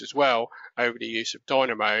slides as well, over the use of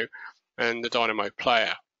Dynamo and the Dynamo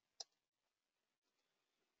player.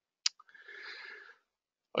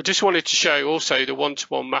 I just wanted to show also the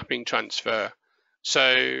one-to-one mapping transfer.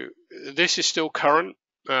 So this is still current,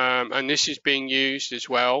 and this is being used as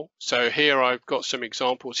well. So here I've got some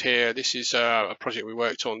examples here. This is a project we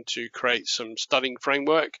worked on to create some studding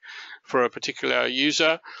framework for a particular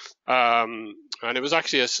user, and it was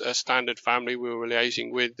actually a standard family. We were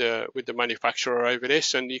liaising with the manufacturer over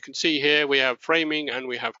this, and you can see here we have framing and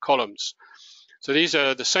we have columns. So these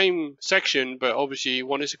are the same section, but obviously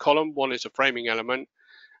one is a column, one is a framing element.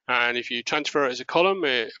 And if you transfer it as a column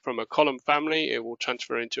from a column family, it will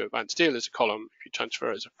transfer into Advanced Steel as a column. If you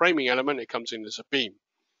transfer it as a framing element, it comes in as a beam.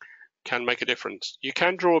 Can make a difference. You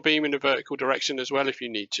can draw a beam in a vertical direction as well if you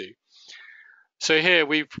need to. So here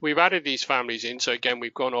we've added these families in. So again,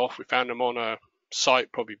 we've gone off, we found them on a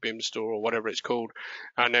site, probably BIM store or whatever it's called,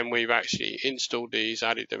 and then we've actually installed these,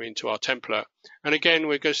 added them into our template. And again,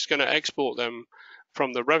 we're just going to export them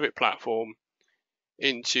from the Revit platform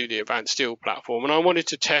into the Advanced Steel platform, and I wanted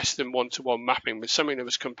to test them one-to-one mapping with something that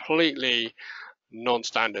was completely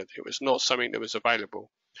non-standard. It was not something that was available.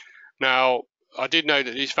 Now, I did know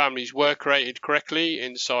that these families were created correctly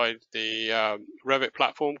inside the Revit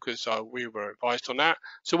platform, because we were advised on that.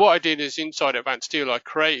 So what I did is, inside Advanced Steel, I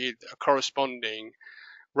created a corresponding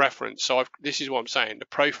reference. So this is what I'm saying. The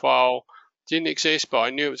profile didn't exist, but I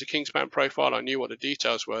knew it was a Kingspan profile. I knew what the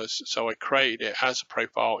details was, so I created it as a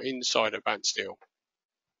profile inside Advanced Steel.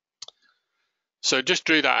 So just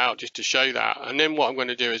drew that out just to show that. And then what I'm going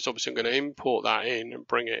to do is, obviously, I'm going to import that in and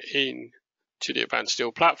bring it in to the Advanced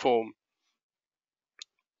Steel platform.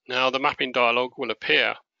 Now the mapping dialog will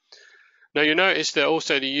appear. Now you notice that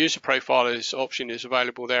also the user profilers option is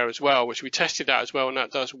available there as well, which we tested that as well, and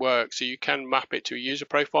that does work. So you can map it to a user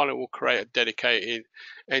profile, and it will create a dedicated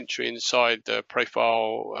entry inside the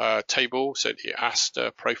profile table, so the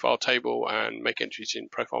ASTA profile table, and make entries in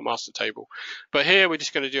profile master table. But here we're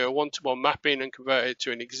just going to do a one-to-one mapping and convert it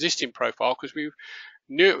to an existing profile, because we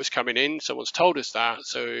knew it was coming in. Someone's told us that.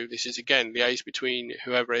 So this is, again, liaise between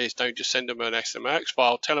whoever it is. Don't just send them an XMLX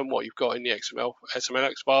file. Tell them what you've got in the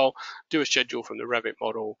XMLX file. Do a schedule from the Revit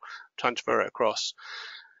model. Transfer it across.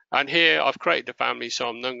 And here I've created the family, so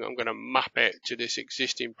I'm going to map it to this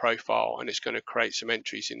existing profile, and it's going to create some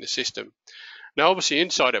entries in the system. Now, obviously,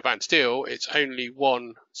 inside Advanced Steel, it's only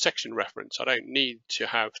one section reference. I don't need to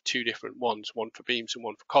have two different ones, one for beams and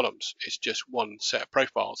one for columns. It's just one set of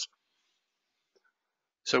profiles.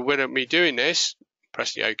 So when we're doing this,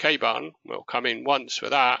 press the OK button. We'll come in once for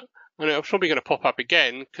that, and it's probably going to pop up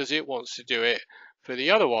again because it wants to do it for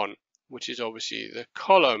the other one, which is obviously the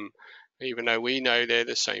column, even though we know they're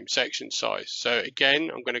the same section size. So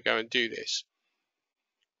again, I'm going to go and do this.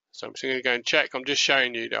 So I'm just going to go and check. I'm just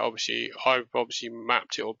showing you that I've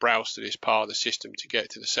mapped it or browsed to this part of the system to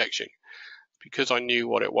get to the section, because I knew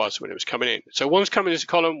what it was when it was coming in. So one's coming as a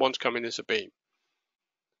column, one's coming as a beam.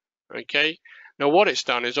 Okay. Now what it's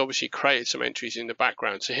done is obviously created some entries in the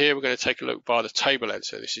background. So here we're going to take a look via the table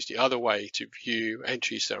editor. This is the other way to view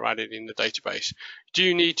entries that are added in the database. Do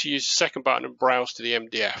you need to use the second button and browse to the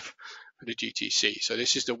MDF for the GTC? So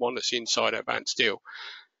this is the one that's inside Advanced Steel.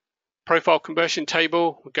 Profile conversion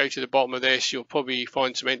table, we'll go to the bottom of this. You'll probably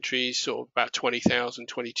find some entries, sort of about 20,000,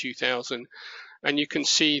 22,000, and you can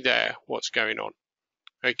see there what's going on.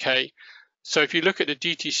 Okay. So if you look at the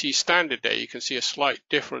GTC standard there, you can see a slight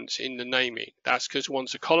difference in the naming. That's because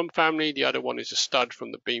one's a column family, the other one is a stud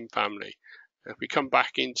from the beam family. If we come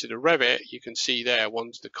back into the Revit, you can see there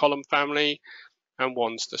one's the column family and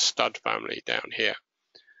one's the stud family down here.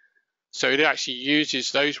 So it actually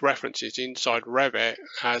uses those references inside Revit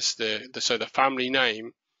as the family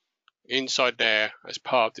name inside there as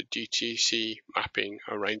part of the GTC mapping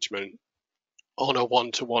arrangement on a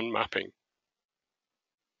one-to-one mapping.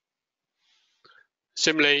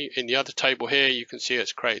 Similarly, in the other table here, you can see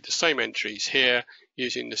it's created the same entries here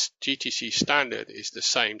using the GTC standard is the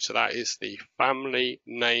same. So that is the family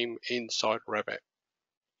name inside Revit.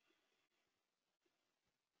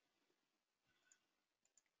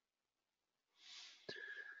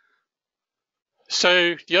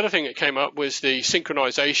 So the other thing that came up was the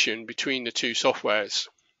synchronization between the two softwares.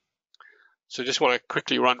 So just want to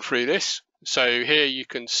quickly run through this. So here you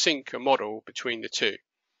can sync a model between the two.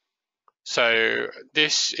 So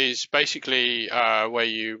this is basically where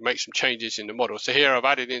you make some changes in the model. So here I've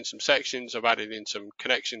added in some sections, I've added in some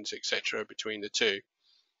connections, etc. between the two.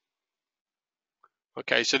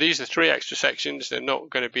 Okay, so these are 3 extra sections. They're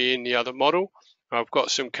not going to be in the other model. I've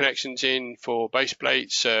got some connections in for base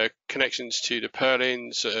plates, connections to the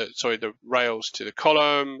purlins, the rails to the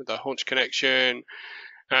column, the haunch connection,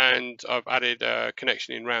 and I've added a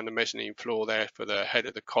connection in around the mezzanine floor there for the head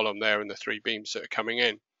of the column there and the 3 beams that are coming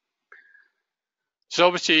in. So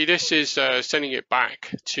obviously this is sending it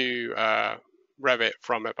back to Revit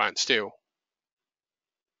from Advanced Steel.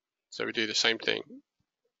 So we do the same thing.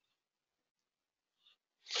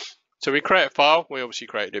 So we create a file. We obviously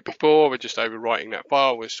created it before. We're just overwriting that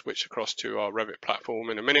file. We'll switch across to our Revit platform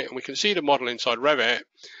in a minute, and we can see the model inside Revit.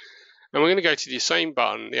 And we're going to go to the same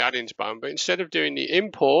button, the add-ins button, but instead of doing the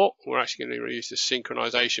import, we're actually going to use the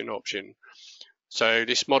synchronization option. So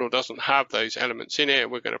this model doesn't have those elements in it.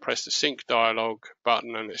 We're going to press the sync dialog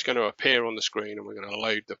button, and it's going to appear on the screen, and we're going to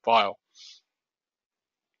load the file.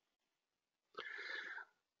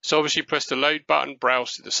 So obviously press the load button,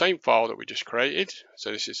 browse to the same file that we just created.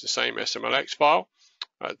 So this is the same SMLX file.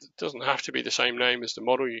 It doesn't have to be the same name as the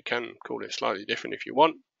model. You can call it slightly different if you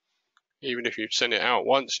want. Even if you send it out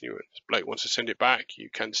once and Blake wants to send it back, you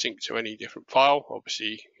can sync to any different file.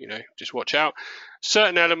 Obviously, just watch out.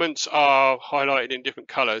 Certain elements are highlighted in different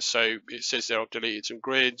colors. So it says there I've deleted some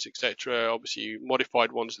grids, etc. Obviously, you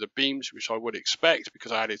modified ones of the beams, which I would expect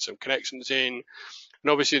because I added some connections in.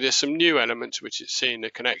 And obviously, there's some new elements which it's seeing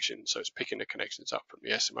the connections. So it's picking the connections up from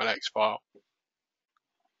the SMLX file.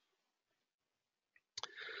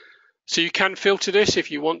 So you can filter this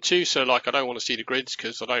if you want to. So like I don't want to see the grids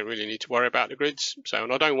because I don't really need to worry about the grids. So,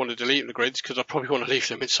 and I don't want to delete the grids because I probably want to leave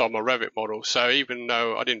them inside my Revit model. So even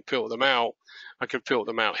though I didn't filter them out, I can filter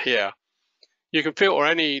them out here. You can filter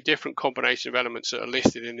any different combination of elements that are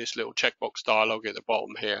listed in this little checkbox dialog at the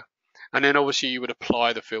bottom here. And then obviously you would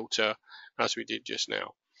apply the filter as we did just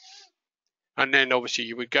now. And then obviously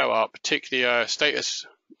you would go up, tick the status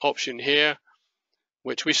option here,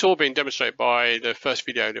 which we saw being demonstrated by the first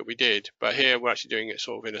video that we did, but here we're actually doing it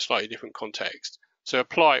sort of in a slightly different context. So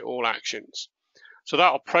apply all actions. So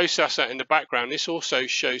that'll process that in the background. This also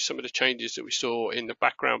shows some of the changes that we saw in the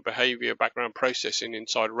background behavior, background processing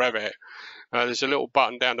inside Revit. There's a little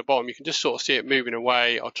button down the bottom. You can just sort of see it moving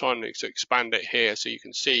away. I'll try and expand it here so you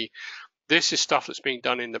can see this is stuff that's being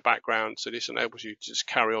done in the background. So this enables you to just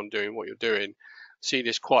carry on doing what you're doing. See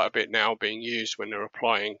this quite a bit now being used when they're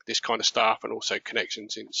applying this kind of stuff and also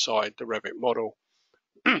connections inside the Revit model.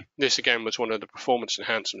 This again was one of the performance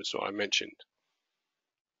enhancements that I mentioned.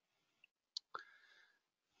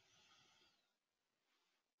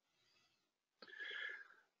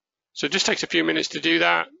 So it just takes a few minutes to do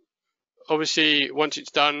that. Obviously, once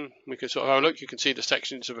it's done, we can sort of have a look. You can see the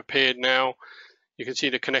sections have appeared now. You can see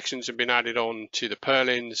the connections have been added on to the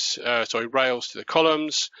purlins, rails to the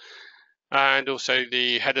columns, and also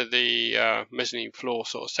the head of the mezzanine floor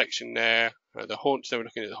sort of section there. The haunch, they were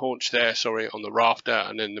looking at the haunch there, on the rafter,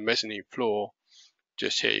 and then the mezzanine floor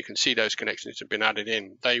just here. You can see those connections have been added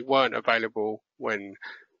in. They weren't available when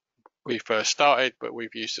we first started, but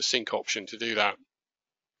we've used the sync option to do that.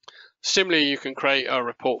 Similarly, you can create a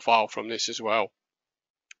report file from this as well,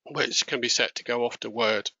 which can be set to go off to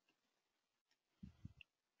Word.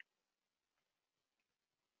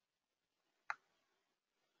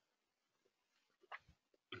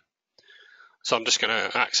 So I'm just going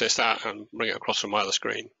to access that and bring it across from my other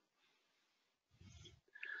screen.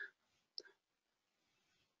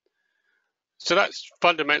 So that's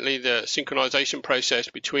fundamentally the synchronization process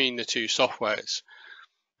between the two softwares.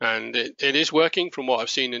 And it is working from what I've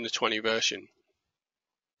seen in the 20 version.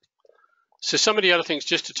 So some of the other things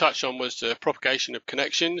just to touch on was the propagation of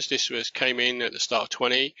connections. This came in at the start of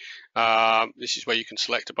 20. This is where you can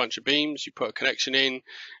select a bunch of beams, you put a connection in,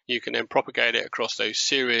 you can then propagate it across those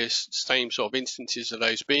series, same sort of instances of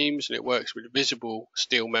those beams, and it works with visible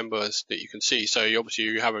steel members that you can see. So obviously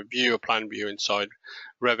you have a view, a plan view inside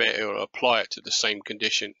Revit, it will apply it to the same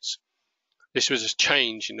conditions. This was a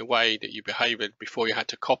change in the way that you behaved. Before you had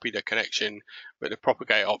to copy the connection, but the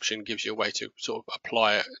propagate option gives you a way to sort of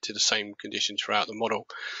apply it to the same conditions throughout the model.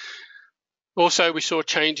 Also, we saw a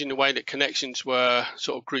change in the way that connections were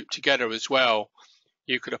sort of grouped together as well.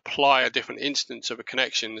 You could apply a different instance of a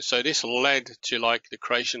connection. So this led to like the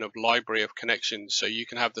creation of library of connections. So you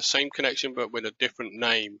can have the same connection but with a different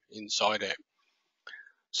name inside it.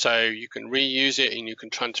 So you can reuse it and you can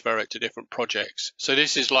transfer it to different projects. So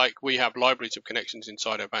this is like we have libraries of connections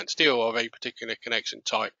inside Advanced Steel of a particular connection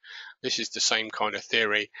type. This is the same kind of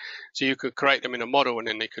theory. So you could create them in a model and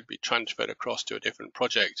then they could be transferred across to a different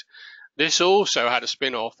project. This also had a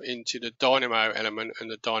spin-off into the Dynamo element and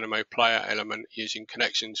the Dynamo player element using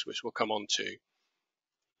connections, which we'll come on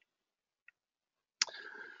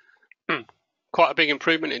to. Quite a big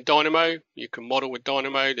improvement in Dynamo. You can model with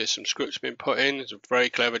Dynamo. There's some scripts been put in. There's a very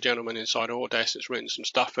clever gentleman inside Autodesk that's written some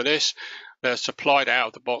stuff for this. They're supplied out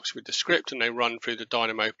of the box with the script and they run through the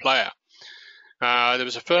Dynamo player. There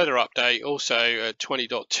was a further update also at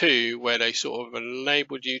 20.2 where they sort of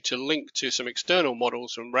enabled you to link to some external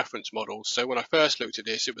models and reference models. So when I first looked at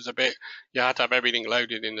this, it was a bit, you had to have everything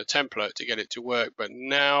loaded in the template to get it to work. But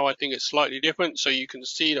now I think it's slightly different. So you can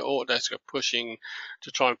see that Autodesk are pushing to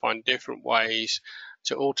try and find different ways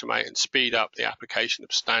to automate and speed up the application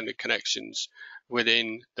of standard connections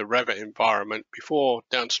within the Revit environment before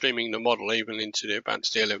downstreaming the model even into the Advanced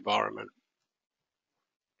Steel environment.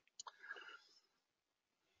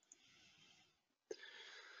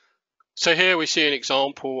 So here we see an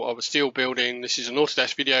example of a steel building. This is an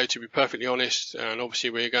Autodesk video, to be perfectly honest, and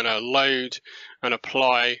obviously we're going to load and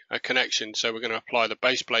apply a connection. So we're going to apply the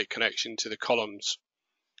base plate connection to the columns.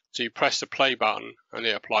 So you press the play button and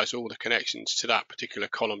it applies all the connections to that particular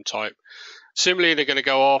column type. Similarly, they're going to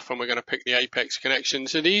go off and we're going to pick the apex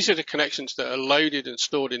connections. So these are the connections that are loaded and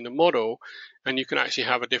stored in the model, and you can actually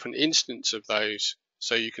have a different instance of those.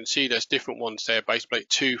 So you can see there's different ones there. Base plate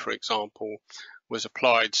 2, for example, was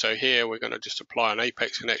applied. So here we're going to just apply an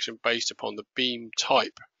apex connection based upon the beam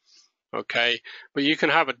type. Okay, but you can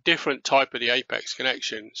have a different type of the apex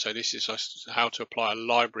connection. So this is how to apply a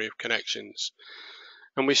library of connections.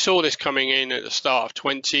 And we saw this coming in at the start of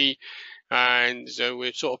 20, and so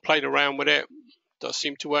we've sort of played around with it. It does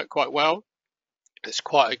seem to work quite well. It's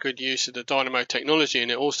quite a good use of the Dynamo technology,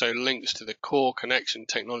 and it also links to the core connection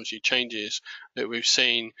technology changes that we've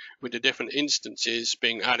seen with the different instances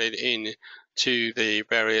being added in to the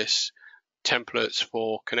various templates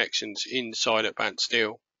for connections inside Advanced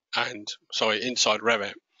Steel inside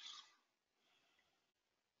Revit.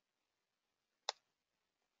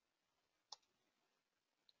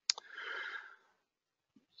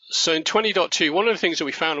 So in 20.2, one of the things that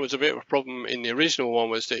we found was a bit of a problem in the original one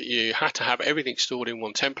was that you had to have everything stored in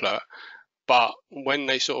one template. But when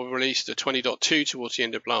they sort of released the 20.2 towards the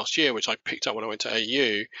end of last year, which I picked up when I went to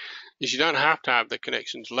AU, is you don't have to have the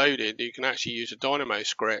connections loaded. You can actually use a Dynamo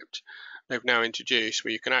script they've now introduced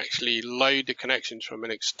where you can actually load the connections from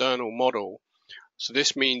an external model. So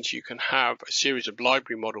this means you can have a series of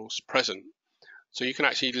library models present. So you can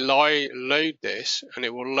actually load this, and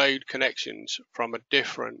it will load connections from a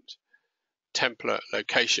different template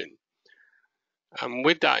location. And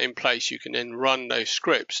with that in place, you can then run those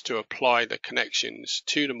scripts to apply the connections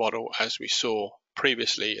to the model as we saw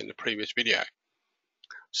previously in the previous video.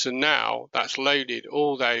 So now that's loaded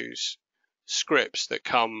all those scripts that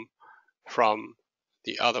come from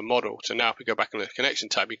the other model. So now if we go back on the connection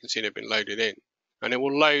tab, you can see they've been loaded in. And it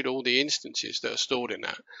will load all the instances that are stored in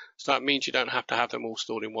that. So that means you don't have to have them all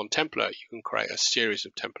stored in one template. You can create a series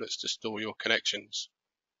of templates to store your connections.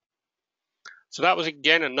 So that was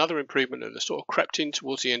again another improvement that sort of crept in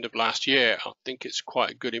towards the end of last year. I think it's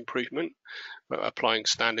quite a good improvement for applying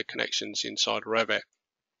standard connections inside Revit.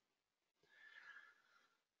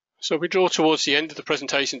 So if we draw towards the end of the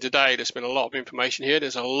presentation today, there's been a lot of information here.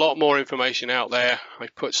 There's a lot more information out there.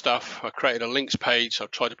 I've put stuff, I created a links page. So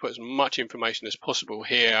I've tried to put as much information as possible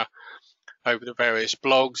here over the various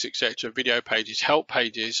blogs, etc., video pages, help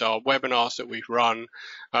pages, our webinars that we've run,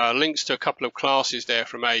 links to a couple of classes there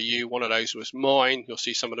from AU. One of those was mine. You'll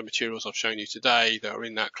see some of the materials I've shown you today that are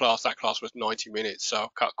in that class. That class was 90 minutes, so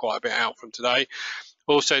I've cut quite a bit out from today.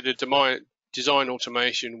 Also, the design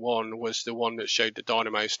automation one was the one that showed the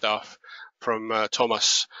Dynamo stuff from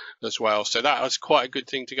Thomas as well. So that was quite a good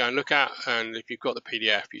thing to go and look at. And if you've got the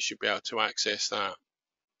PDF, you should be able to access that.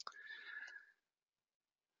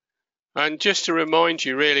 And just to remind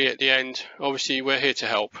you really at the end, obviously we're here to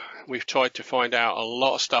help. We've tried to find out a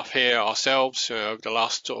lot of stuff here ourselves. Over the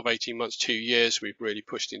last sort of 18 months, 2 years, we've really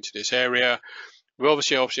pushed into this area. We're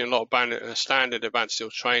obviously a lot of standard Advanced Steel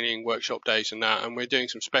training, workshop days and that, and we're doing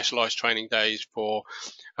some specialised training days for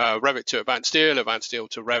Revit to Advanced Steel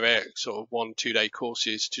to Revit, sort of 1-2 day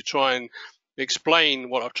courses to try and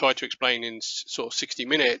explain what I've tried to explain in sort of 60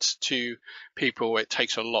 minutes to people. It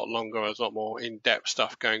takes a lot longer, there's a lot more in-depth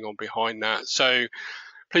stuff going on behind that. So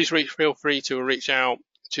please feel free to reach out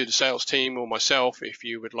to the sales team or myself if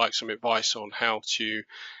you would like some advice on how to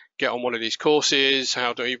get on one of these courses,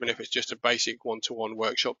 how to, even if it's just a basic one-to-one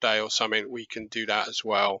workshop day or something, we can do that as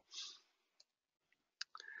well.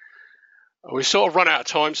 We've sort of run out of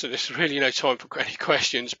time, so there's really no time for any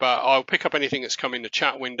questions, but I'll pick up anything that's come in the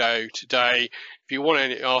chat window today. If you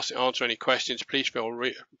want to answer any questions, please feel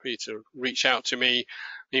free to reach out to me.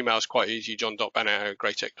 Email is quite easy,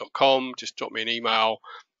 john.bennett@graitec.com. Just drop me an email.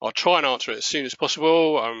 I'll try and answer it as soon as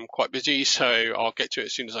possible. I'm quite busy, so I'll get to it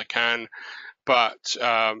as soon as I can. But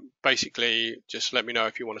basically, just let me know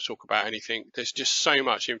if you want to talk about anything. There's just so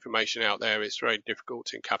much information out there. It's very difficult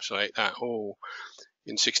to encapsulate that all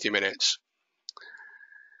in 60 minutes.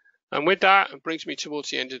 And with that, it brings me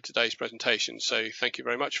towards the end of today's presentation. So thank you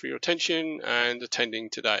very much for your attention and attending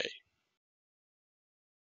today.